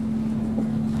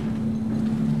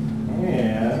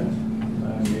 And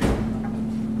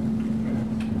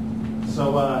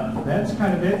so that's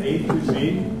kind of it, A through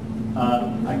Z.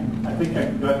 I think do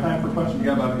I have time for questions? You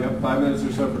got about 5 minutes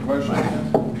or so for questions.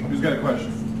 Who's got a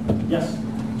question? Yes.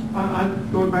 I'm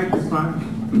going back to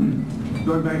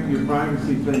your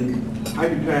privacy thing. I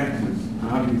do taxes,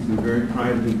 obviously very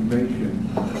private information.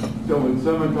 So when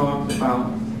someone talks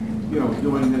about,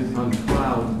 doing this on the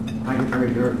cloud, I get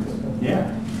very nervous.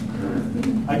 Yeah.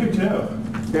 I do too.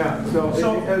 Yeah. So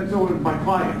with my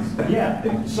clients. Yeah.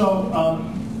 So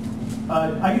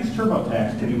I use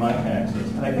TurboTax to do my taxes,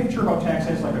 and I think TurboTax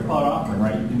has like a cloud offering,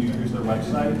 right? You can use their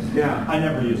website. Yeah. I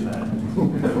never use that.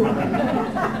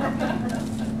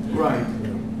 Right.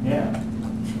 Yeah.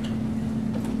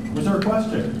 Was there a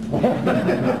question?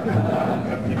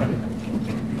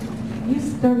 You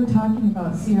started talking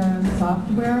about CRM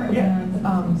software and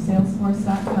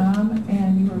Salesforce.com,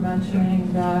 and you were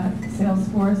mentioning that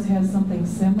Salesforce has something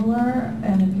similar,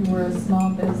 and if you were a small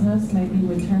business, maybe you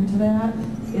would turn to that.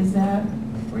 Is that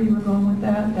where you were going with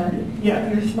that? That Yeah.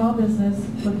 if you're a small business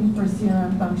looking for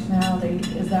CRM functionality,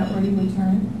 is that where you would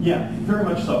turn? Yeah, very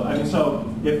much so. So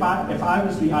if I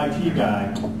was the IT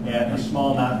guy at a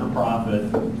small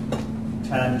not-for-profit,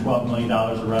 $10, $12 million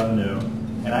of revenue,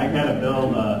 and I had to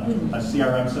build a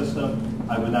CRM system,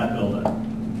 I would not build it.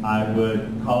 I would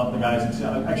call up the guys and say,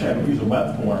 actually I would use a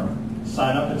web form,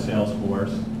 sign up at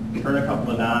Salesforce, turn a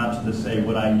couple of knobs to say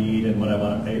what I need and what I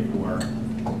want to pay for,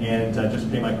 and just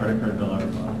pay my credit card bill every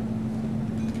month.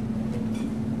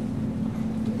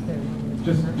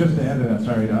 Just to add to that,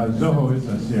 sorry, Zoho is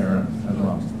a CRM as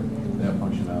well. They have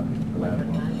functionality for that as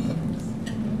well.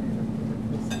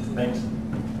 Thanks.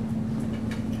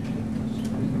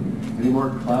 Any more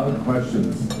cloud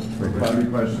questions? Cloudy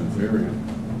questions, here we go.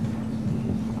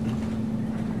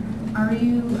 Are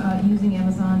you using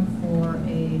Amazon for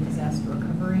a disaster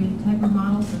recovery type of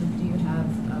model? So do you have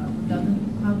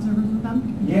redundant cloud servers with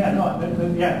them? Yeah, no,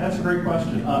 that's a great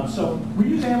question. So we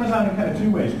use Amazon in kind of two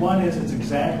ways. One is it's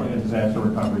exactly a disaster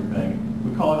recovery thing.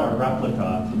 We call it our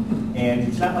replica. And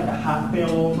it's not like a hot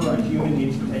failover, a human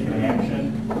needs to take an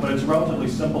action, but it's relatively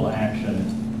simple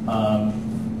action.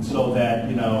 So that,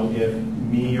 you know, if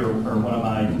me or one of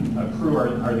my crew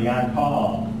are the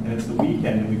on-call, and it's the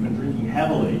weekend and we've been drinking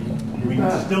heavily, we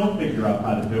can still figure out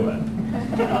how to do it.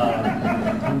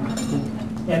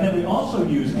 And then we also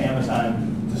use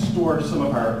Amazon to store some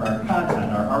of our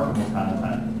content, our archival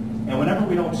content. And whenever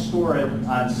we don't store it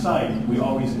on site, we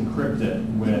always encrypt it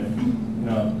with, you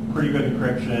know, pretty good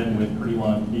encryption with pretty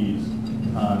long keys.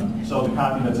 So the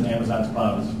copy that's in Amazon's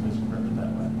cloud is encrypted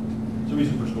that way. So we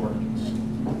use it for storage.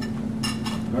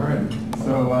 All right.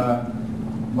 So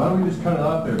why don't we just cut it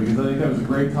off there, because I think that was a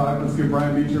great talk. Let's give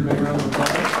Brian Beecher a big round of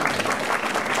applause.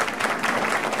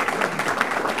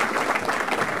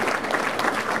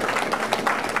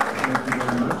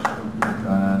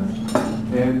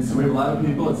 And so we have a lot of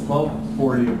people. It's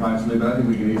 12:40 approximately, but I think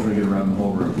we can easily get around the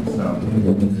whole room. So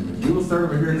we will start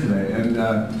over here today. And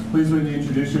please, when you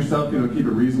introduce yourself, you know, keep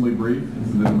it reasonably brief,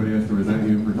 so that nobody has to resent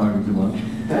you for talking too long.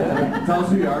 Tell us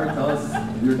who you are. Tell us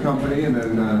your company, and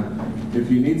then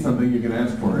if you need something, you can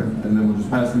ask for it. And then we'll just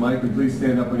pass the mic. And please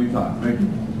stand up when you talk. Thank you.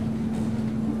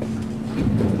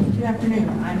 Good afternoon.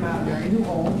 I'm Mary Lou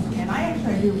Olds, and I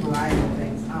actually do a variety of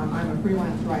things. I'm a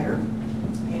freelance writer.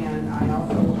 And I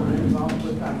also am involved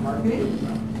with marketing,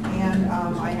 and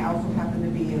I also happen to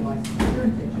be a licensed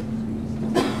insurance agent.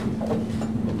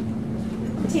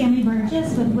 Tammy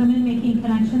Burgess with Women Making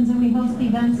Connections, and we host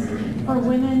events for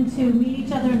women to meet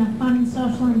each other in a fun and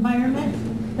social environment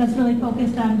that's really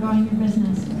focused on growing your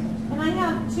business. And I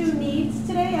have two needs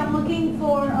today. I'm looking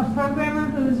for a programmer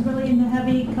who's really into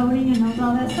heavy coding and knows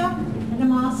all that stuff, and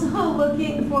I'm also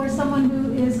looking for someone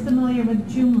who is familiar with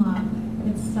Joomla.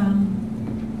 It's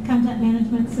content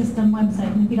management system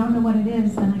website. And if you don't know what it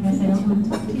is, then I guess I don't want to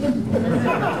talk to you.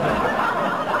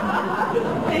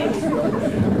 Thanks.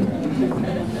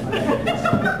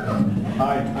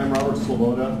 Hi, I'm Robert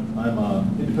Sloboda. I'm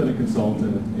an independent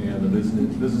consultant and a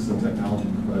business and technology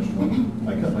professional. I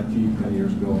cut my teeth many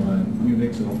years ago on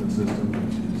Unix and Open System,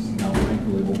 which is now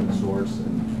thankfully open source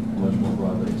and much more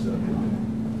broadly accepted.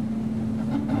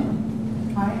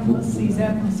 Hi, I'm Liz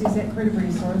Czak from Czak Creative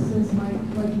Resources.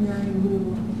 Like Mary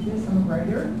Lou, I'm a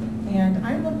writer, and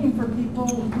I'm looking for people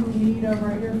who need a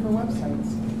writer for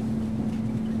websites.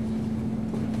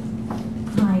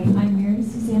 Hi, I'm Mary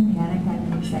Suzanne Paddock.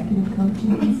 I'm an executive coach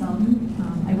and consultant.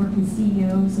 I work with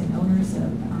CEOs and owners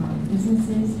of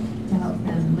businesses to help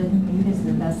them live and lead as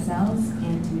their best selves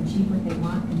and to achieve what they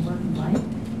want in work and life.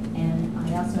 And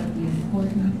I also have the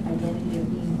important identity of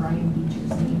being Brian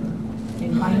Beecher's neighbor.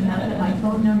 And finding out that my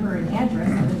phone number and address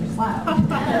are in the cloud.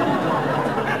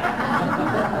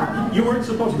 You weren't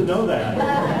supposed to know that.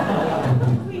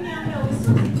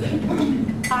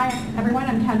 Hi, everyone.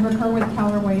 I'm Kendra Kerr with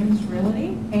Keller Williams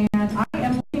Realty, and I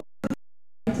am looking for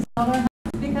to sell their house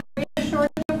because we have a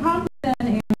shortage of homes in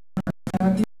Ann Arbor. So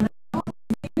if you want to help,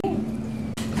 see me.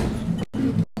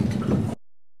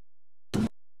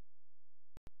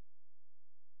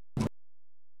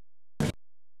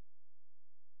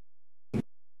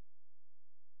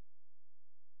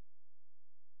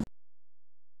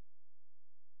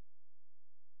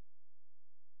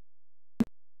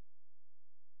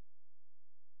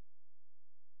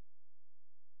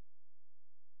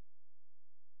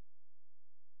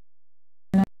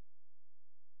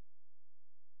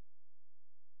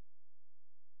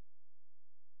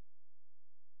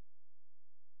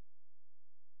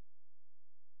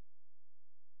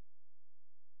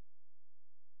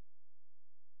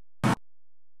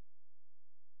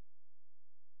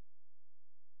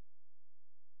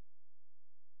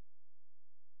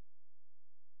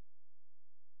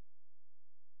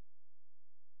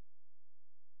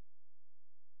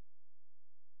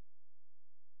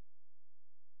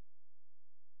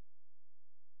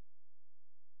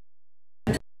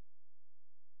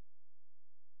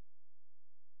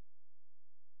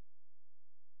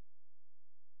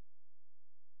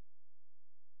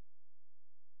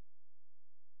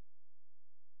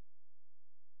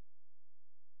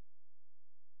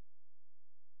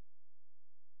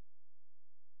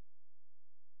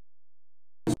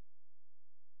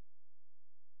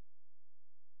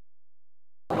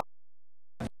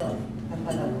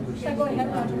 Go ahead,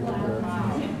 Roger.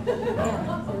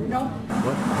 No?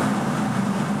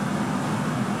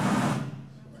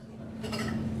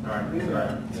 All right.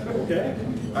 Okay.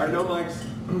 All right, no mics.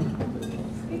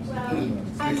 Speak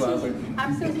loudly.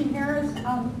 I'm Susan Harris.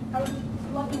 I was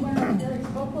lucky when Derek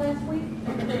spoke last week,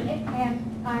 and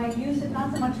I used it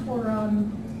not so much for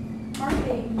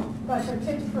marketing, but for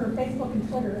tips for Facebook and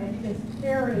Twitter, and it's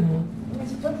very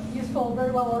useful,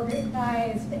 very well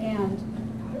organized, and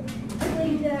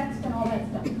latex and all that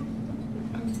stuff.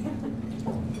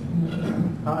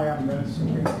 Hi, I'm Dennis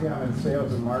Kinski. I'm in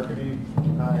sales and marketing.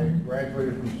 I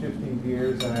graduated from Shifting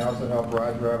Gears, and I also help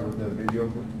Roger out with the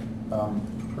video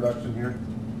production here.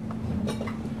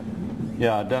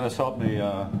 Yeah, Dennis helped me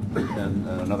and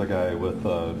another guy with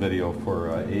video for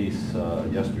ACE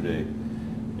yesterday,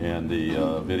 and the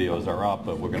videos are up,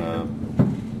 but we're going to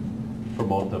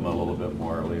promote them a little bit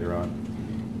more later on.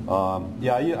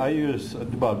 Yeah, I use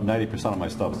about 90% of my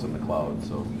stuff is in the cloud,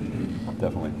 so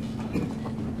definitely.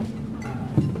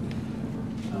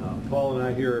 Paul and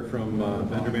I here from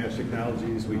Vendor Managed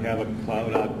Technologies. We have a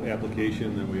cloud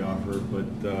application that we offer, but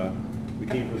we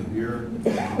came from here.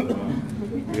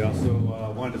 And, we also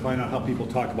wanted to find out how people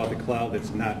talk about the cloud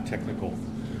that's not technical.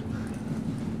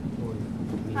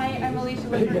 Hi, I'm Alicia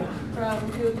Whitmer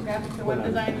from Field Graphics and Web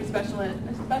Design. We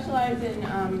specialize in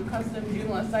custom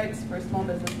Joomla sites for small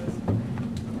businesses.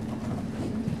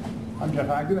 I'm Jeff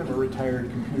Ogden. I'm a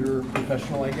retired computer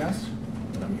professional, I guess,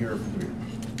 and I'm here for you.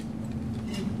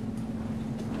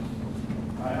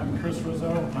 Hi, I'm Chris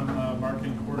Rizzo. I'm the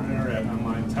marketing coordinator at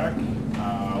Online Tech.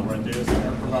 We're a data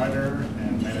center provider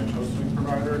and managed hosting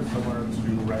provider similar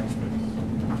to Rackspace.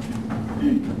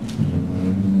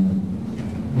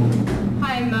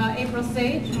 Hi, I'm April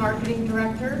Sage, marketing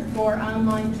director for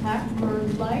Online Tech. We're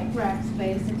like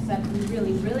Rackspace, except we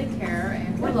really, really care,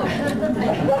 and we're local.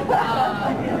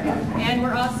 And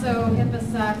we're also HIPAA,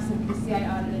 SOX, and PCI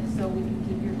audited, so we can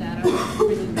keep your data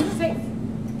really, really safe.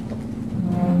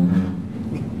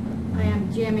 Hi, I'm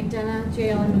Jan McDonough,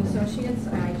 JLM Associates.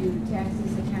 I do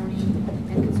taxes, accounting,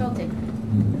 and consulting.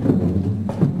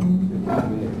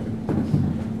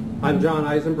 I'm John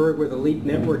Eisenberg with Elite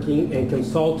Networking and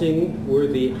Consulting. We're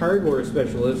the hardware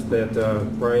specialists that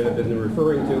Brian had been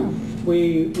referring to.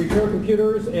 We repair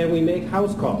computers and we make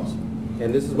house calls.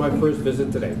 And this is my first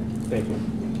visit today. Thank you.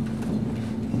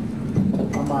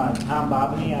 I'm Tom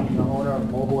Bobney. I'm the owner of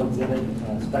Mobile Exhibit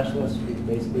Specialist. We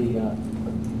basically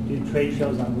do trade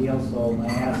shows on wheels. So my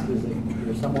ask is if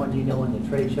there's someone you know in the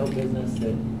trade show business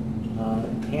that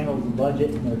handles the budget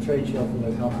and their trade show for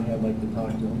their company, I'd like to talk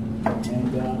to them.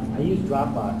 And I use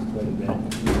Dropbox quite a bit.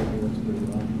 It works pretty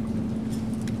well.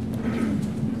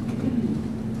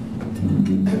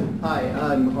 Hi,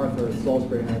 I'm Arthur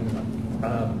Salisbury.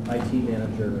 I'm IT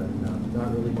manager and not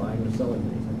really buying or selling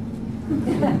anything.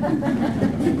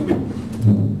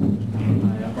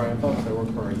 Hi, I'm Brian Phillips. I work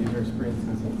for a user experience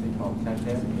consultancy called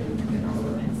TechHead in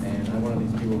Arbor, and I'm one of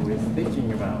these people who is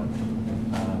thinking about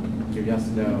your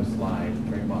yes/no slide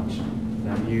very much. And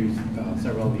I've used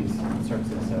several of these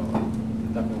services, so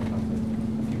definitely something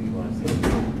if you want to see.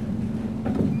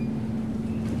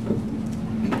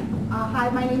 Hi,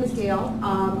 my name is Gail.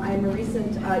 I'm a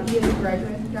recent EA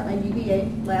graduate. Got my UBA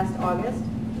last August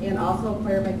and also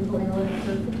acquired my Google Analytics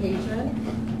certification.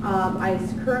 I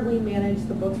currently manage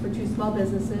the books for 2 small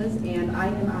businesses, and I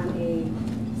am on a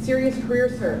serious career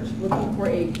search looking for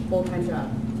a full-time job.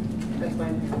 That's why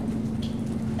I'm here.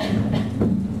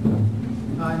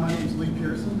 Hi, my name is Lee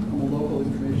Pearson. I'm a local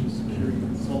information security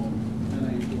consultant, and I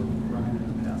used to work with Brian in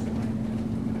the past life.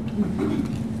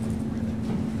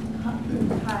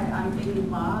 Hi, I'm Amy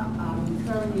Ma. I'm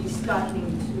currently starting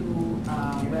 2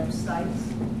 websites.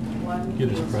 One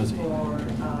is for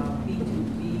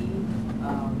B2B,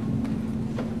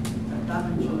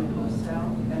 Diamond Jewelry Wholesale,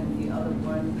 and the other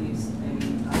one is a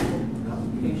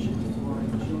application for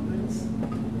children's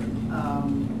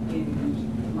in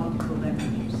multiple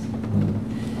languages.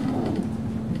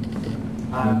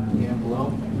 I'm Dan Blow.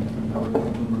 I work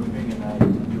with Bloom Roofing, and I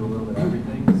do a little bit of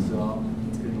everything, so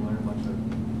it's good to learn a bunch of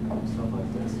stuff like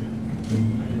this.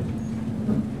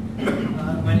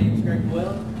 My name is Greg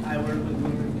Boyle. I work with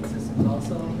Bloom Roofing Systems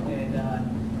also, and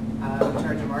I'm in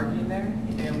charge of marketing there.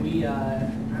 And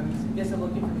I guess I'm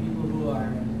looking for people who are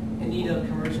in need of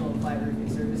commercial and flat roofing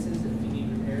services if you need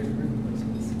repairs or roof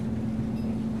replacements.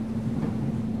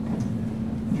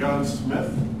 John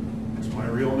Smith. It's my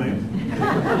real name.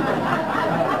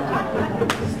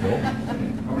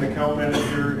 I'm an account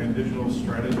manager and digital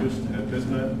strategist at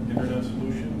BizNet Internet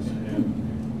Solutions, and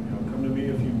come to me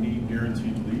if you need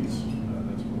guaranteed leads.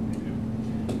 That's what we do.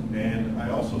 And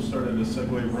I also started a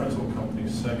Segway rental company,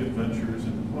 Seg Adventures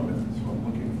in Plymouth. So I'm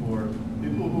looking for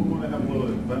people who want to have a little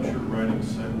adventure riding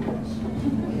Segways.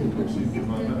 See if you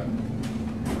find that.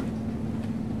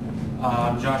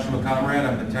 I'm Joshua Conrad.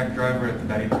 I'm the tech driver at the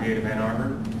Betty Brigade of Ann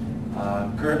Arbor.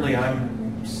 Currently,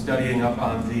 I'm studying up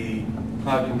on the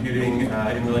cloud computing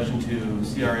in relation to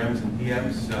CRMs and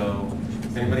PMs. So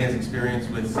if anybody has experience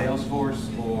with Salesforce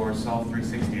or Solve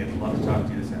 360, I'd love to talk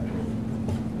to you this afternoon.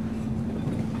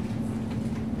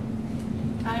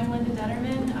 I'm Linda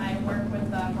Detterman. I work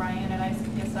with Bryan at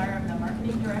ICPSR. I'm the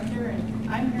marketing director, and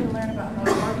I'm here to learn about how an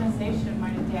organization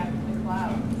might adapt to the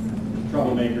cloud.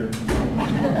 Troublemaker.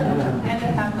 And to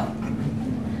have help.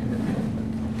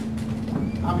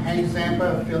 I'm Hank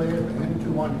Zampa, affiliate with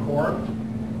LA2M Corp.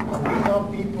 We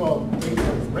help people take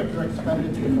their regular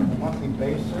expenditures on a monthly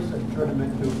basis and turn them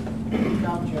into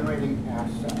income-generating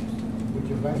assets, which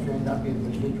eventually end up being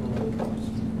residual incomes.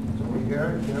 So we're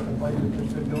here, if everybody's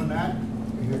interested in doing that,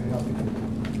 we're here to help you do that.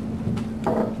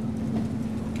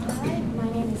 Hi, my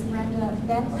name is Brenda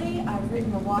Bentley. I've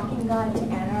written a walking guide to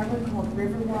Ann Arbor called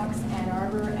River Walks Ann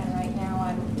Arbor, and right now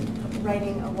I'm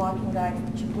writing a walking guide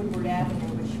to Woodward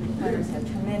Avenue, which requires a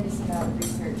tremendous amount of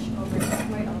research over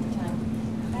quite a long time.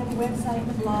 I have a website,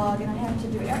 a blog, and I have to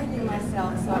do everything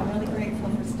myself, so I'm really grateful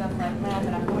for stuff like that,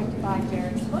 and I'm going to buy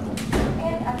Jared's book.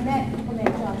 And I've met people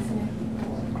named Johnson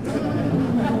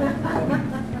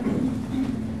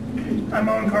I'm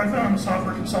Owen Cartha. I'm a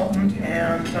software consultant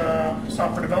and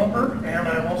software developer, and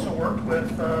I've also worked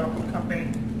with a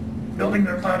company building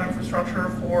their cloud infrastructure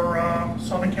for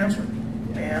solving cancer.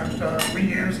 And we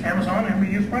use Amazon and we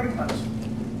use private clouds.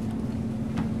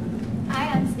 Hi,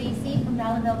 I'm Stacy from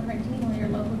Dollarville Printing. We're your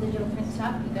local digital print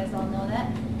shop. You guys all know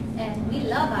that. And we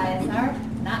love ISR,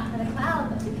 not for the cloud,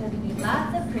 but because we do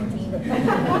lots of printing.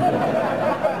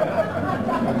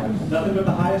 Nothing but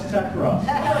the highest tech for us.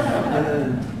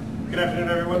 Good afternoon,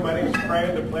 everyone. My name is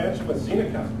Brian DePlanch with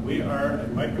Zenica. We are a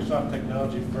Microsoft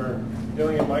technology firm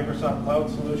dealing in Microsoft Cloud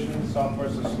Solutions, Software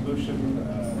as a Solution,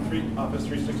 Office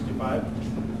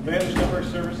 365, Managed Network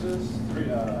Services,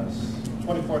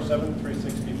 24/7,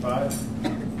 365.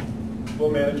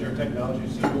 We'll manage your technology.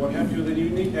 So what have you, the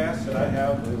unique asset I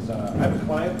have is I have a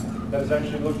client that is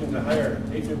actually looking to hire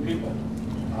 8 new people.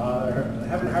 They're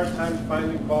having a hard time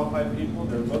finding qualified people.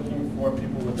 They're looking for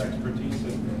people with expertise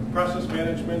in process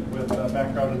management with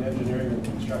background in engineering and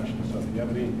construction. So if you have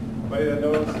anybody that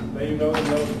knows, that you know in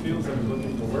those fields that is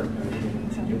looking for work,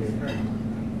 give me a turn.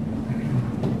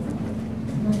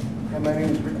 Hi, my name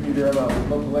is Rick Peter. I'm a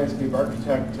local landscape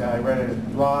architect. I write a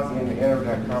blog in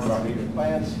Arbor.com about native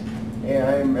plants, and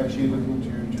I'm actually looking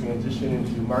to transition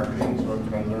into marketing, so I'm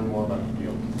trying to learn more about the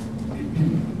field.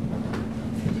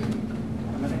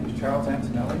 My name is Charles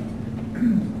Antonelli,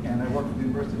 and I work at the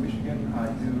University of Michigan. I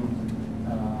do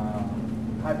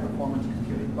high-performance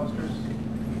computing clusters,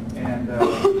 and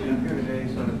I'm here today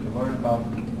sort of to learn about,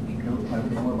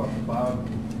 more about the cloud,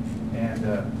 and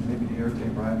maybe to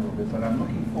irritate Brian a little bit, but I'm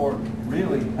looking for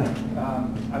really,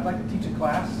 I'd like to teach a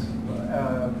class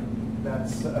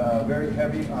that's very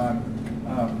heavy on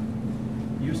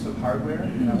use of hardware,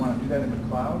 and I want to do that in the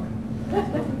cloud. So if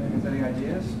anyone has any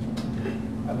ideas?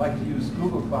 I'd like to use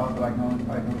Google Cloud, but I can only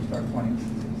start 20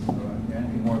 instances, so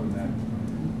anything more than that.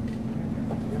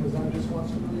 Amazon just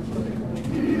wants to really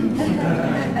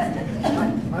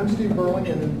I'm Steve Burling,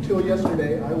 and until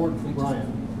yesterday, I worked for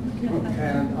Brian.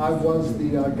 And I was the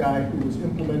guy who was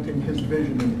implementing his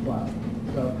vision in the cloud.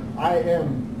 So I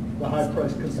am the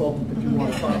high-priced consultant that you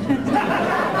want to talk to.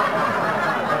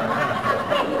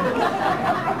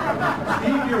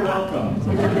 Steve, you're welcome.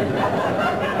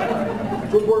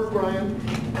 Good work, Brian.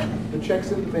 The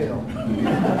check's in the mail.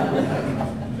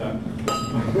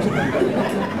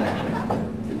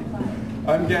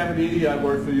 I'm Gavin Eady. I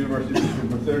worked for the University of Michigan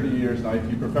for 30 years, an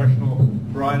IT professional.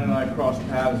 Brian and I crossed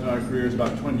paths in our careers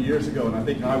about 20 years ago, and I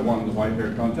think I won the white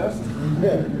hair contest.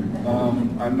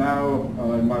 I'm now,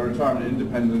 in my retirement,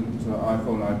 independent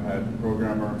iPhone, iPad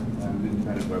programmer and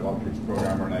independent web objects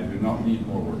programmer, and I do not need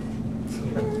more work.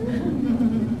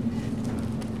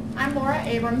 I'm Laura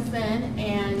Abramson,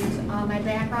 and my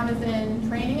background is in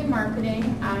training and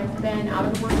marketing. I've been out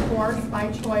of the workforce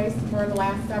by choice for the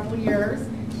last several years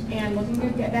and looking to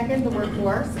get back into the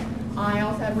workforce. I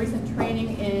also have recent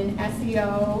training in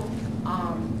SEO,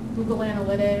 Google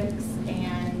Analytics,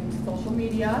 and social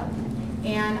media.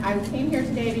 And I came here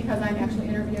today because I'm actually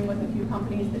interviewing with a few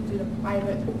companies that do the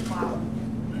private cloud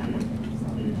networking. So,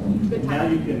 good time. Now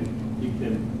you can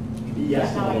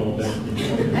BS a little bit.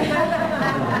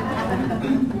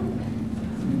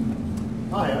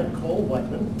 Hi, I'm Cole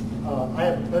Blackman. I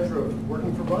have the pleasure of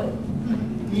working for Brian,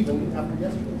 even after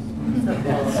yesterday's.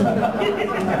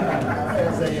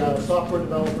 As a software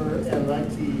developer and an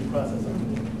IT process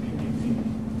engineer.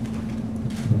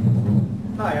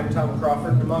 Hi, I'm Tom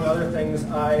Crawford. Among other things,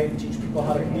 I teach people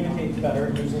how to communicate better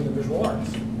using the visual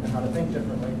arts and how to think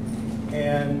differently.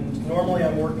 And normally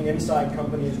I'm working inside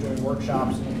companies doing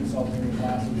workshops and consulting and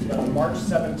classes. But on March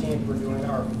 17th, we're doing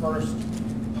our first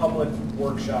public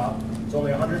workshop. It's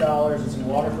only $100. It's in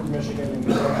Waterford, Michigan, and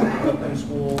we work with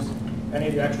schools. Any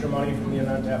of the extra money from the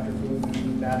event after food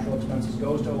and natural expenses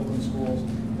goes to open schools.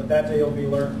 But that day you'll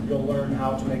learn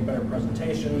how to make better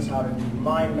presentations, how to do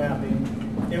mind mapping,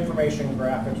 information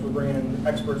graphics. We're bringing in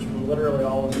experts from literally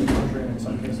all over the country and in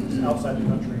some cases outside the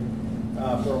country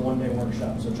for a one-day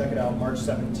workshop. So check it out, March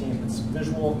 17th. It's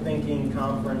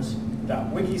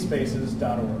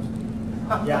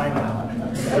visualthinkingconference.wikispaces.org. Yeah, I know.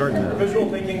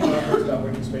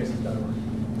 Visualthinkingconference.wikispaces.org.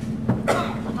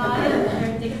 Hi, I'm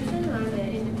Karen Dickinson. I'm an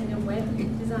independent web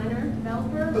designer,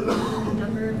 developer. There's a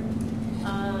number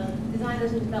of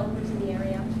designers and developers in the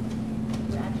area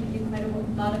who actually do quite a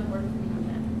lot of work for the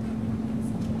internet.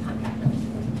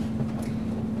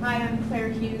 Hi, I'm Claire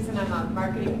Hughes, and I'm a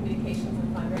marketing, communications,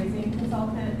 and fundraising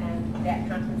consultant, and that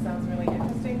content sounds really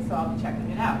interesting, so I'll be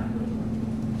checking it out.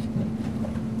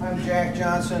 I'm Jack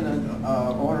Johnson,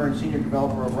 owner and senior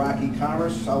developer of Rocky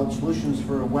Commerce, solid solutions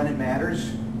for when it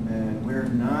matters, and we're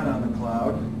not on the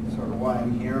cloud, sort of why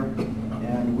I'm here,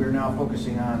 and we're now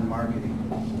focusing on marketing.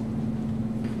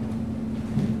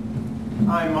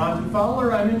 I'm Monty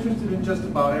Fowler. I'm interested in just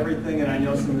about everything, and I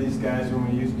know some of these guys when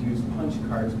we used to use punch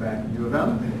cards back at U of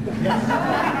M.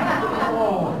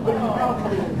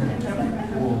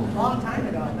 Long time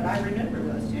ago, but I remember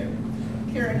those too.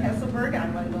 Karen Hesselberg,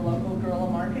 I'm one of the local guerrilla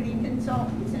marketing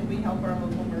consultants, and we help our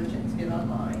local merchants get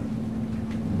online.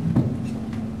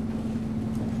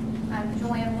 I'm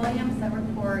Joanne Williams. I work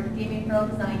for Gaming Girl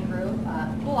Design Group,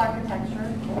 Cool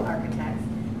Architecture, Cool Architects.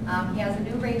 He has a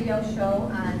new radio show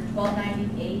on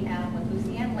 1290 AM with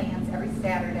Lucy Ann Lance every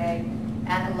Saturday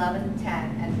at 11 to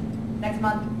 10. And next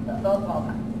month, the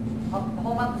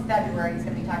whole month of February, he's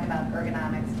going to be talking about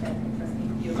ergonomics and interesting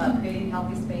to you about creating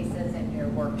healthy spaces in your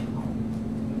work home.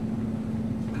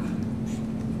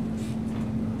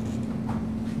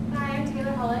 Hi, I'm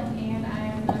Taylor Hullett, and I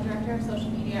am the director of social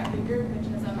media at Beecher, which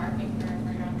is a marketing firm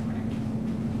right around the corner.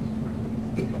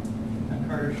 I'm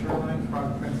Carter Sherline,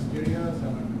 Frog Print Studios.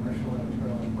 I'm a commercial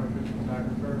editorial and portrait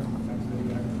photographer,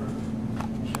 videographer.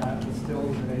 Shot the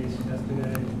stills at ACE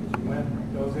yesterday.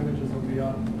 Those images will be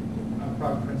up on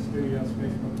Frog Print Studios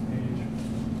Facebook page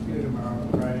either tomorrow or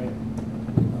Friday,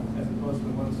 as opposed to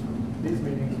the ones from these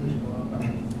meetings, which will go up on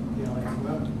the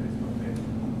LA2M Facebook page.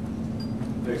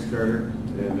 Thanks, Carter.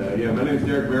 And yeah, my name is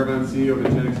Derek Marabon, CEO of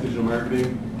Agenix Digital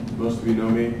Marketing. Most of you know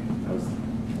me. I was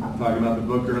talking about the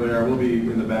book earlier. I will be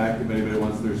in the back if anybody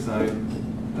wants their sign.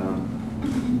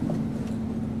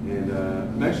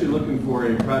 I'm actually looking for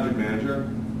a project manager.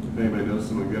 If anybody knows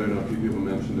someone good, I know a few people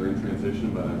mentioned they're in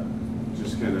transition, but I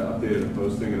just kind of updated a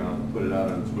posting and I'll put it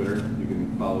out on Twitter. You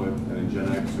can follow it at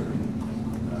Agenix or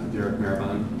Derek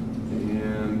Marabon.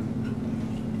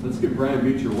 And let's give Brian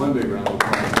Beecher one big round of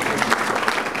applause.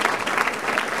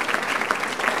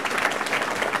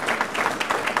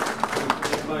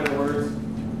 Final words.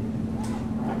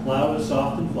 The cloud is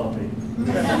soft and fluffy.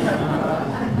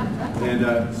 And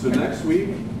so next week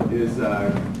is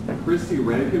Christy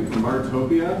Rankin from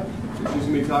Martopia, and she's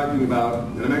going to be talking about,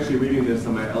 and I'm actually reading this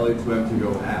on my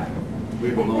LA2M-20120201-Bryan app. We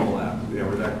have a mobile app. Yeah,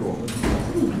 we're that cool.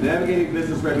 Navigating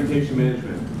Business Reputation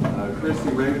Management.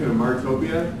 Christy Rankin of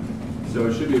Martopia. So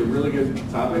it should be a really good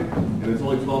topic, and it's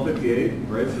only 12:58,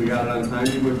 right? So we got it on time,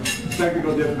 even with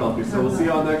technical difficulties. So we'll see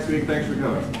y'all next week. Thanks for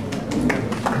coming.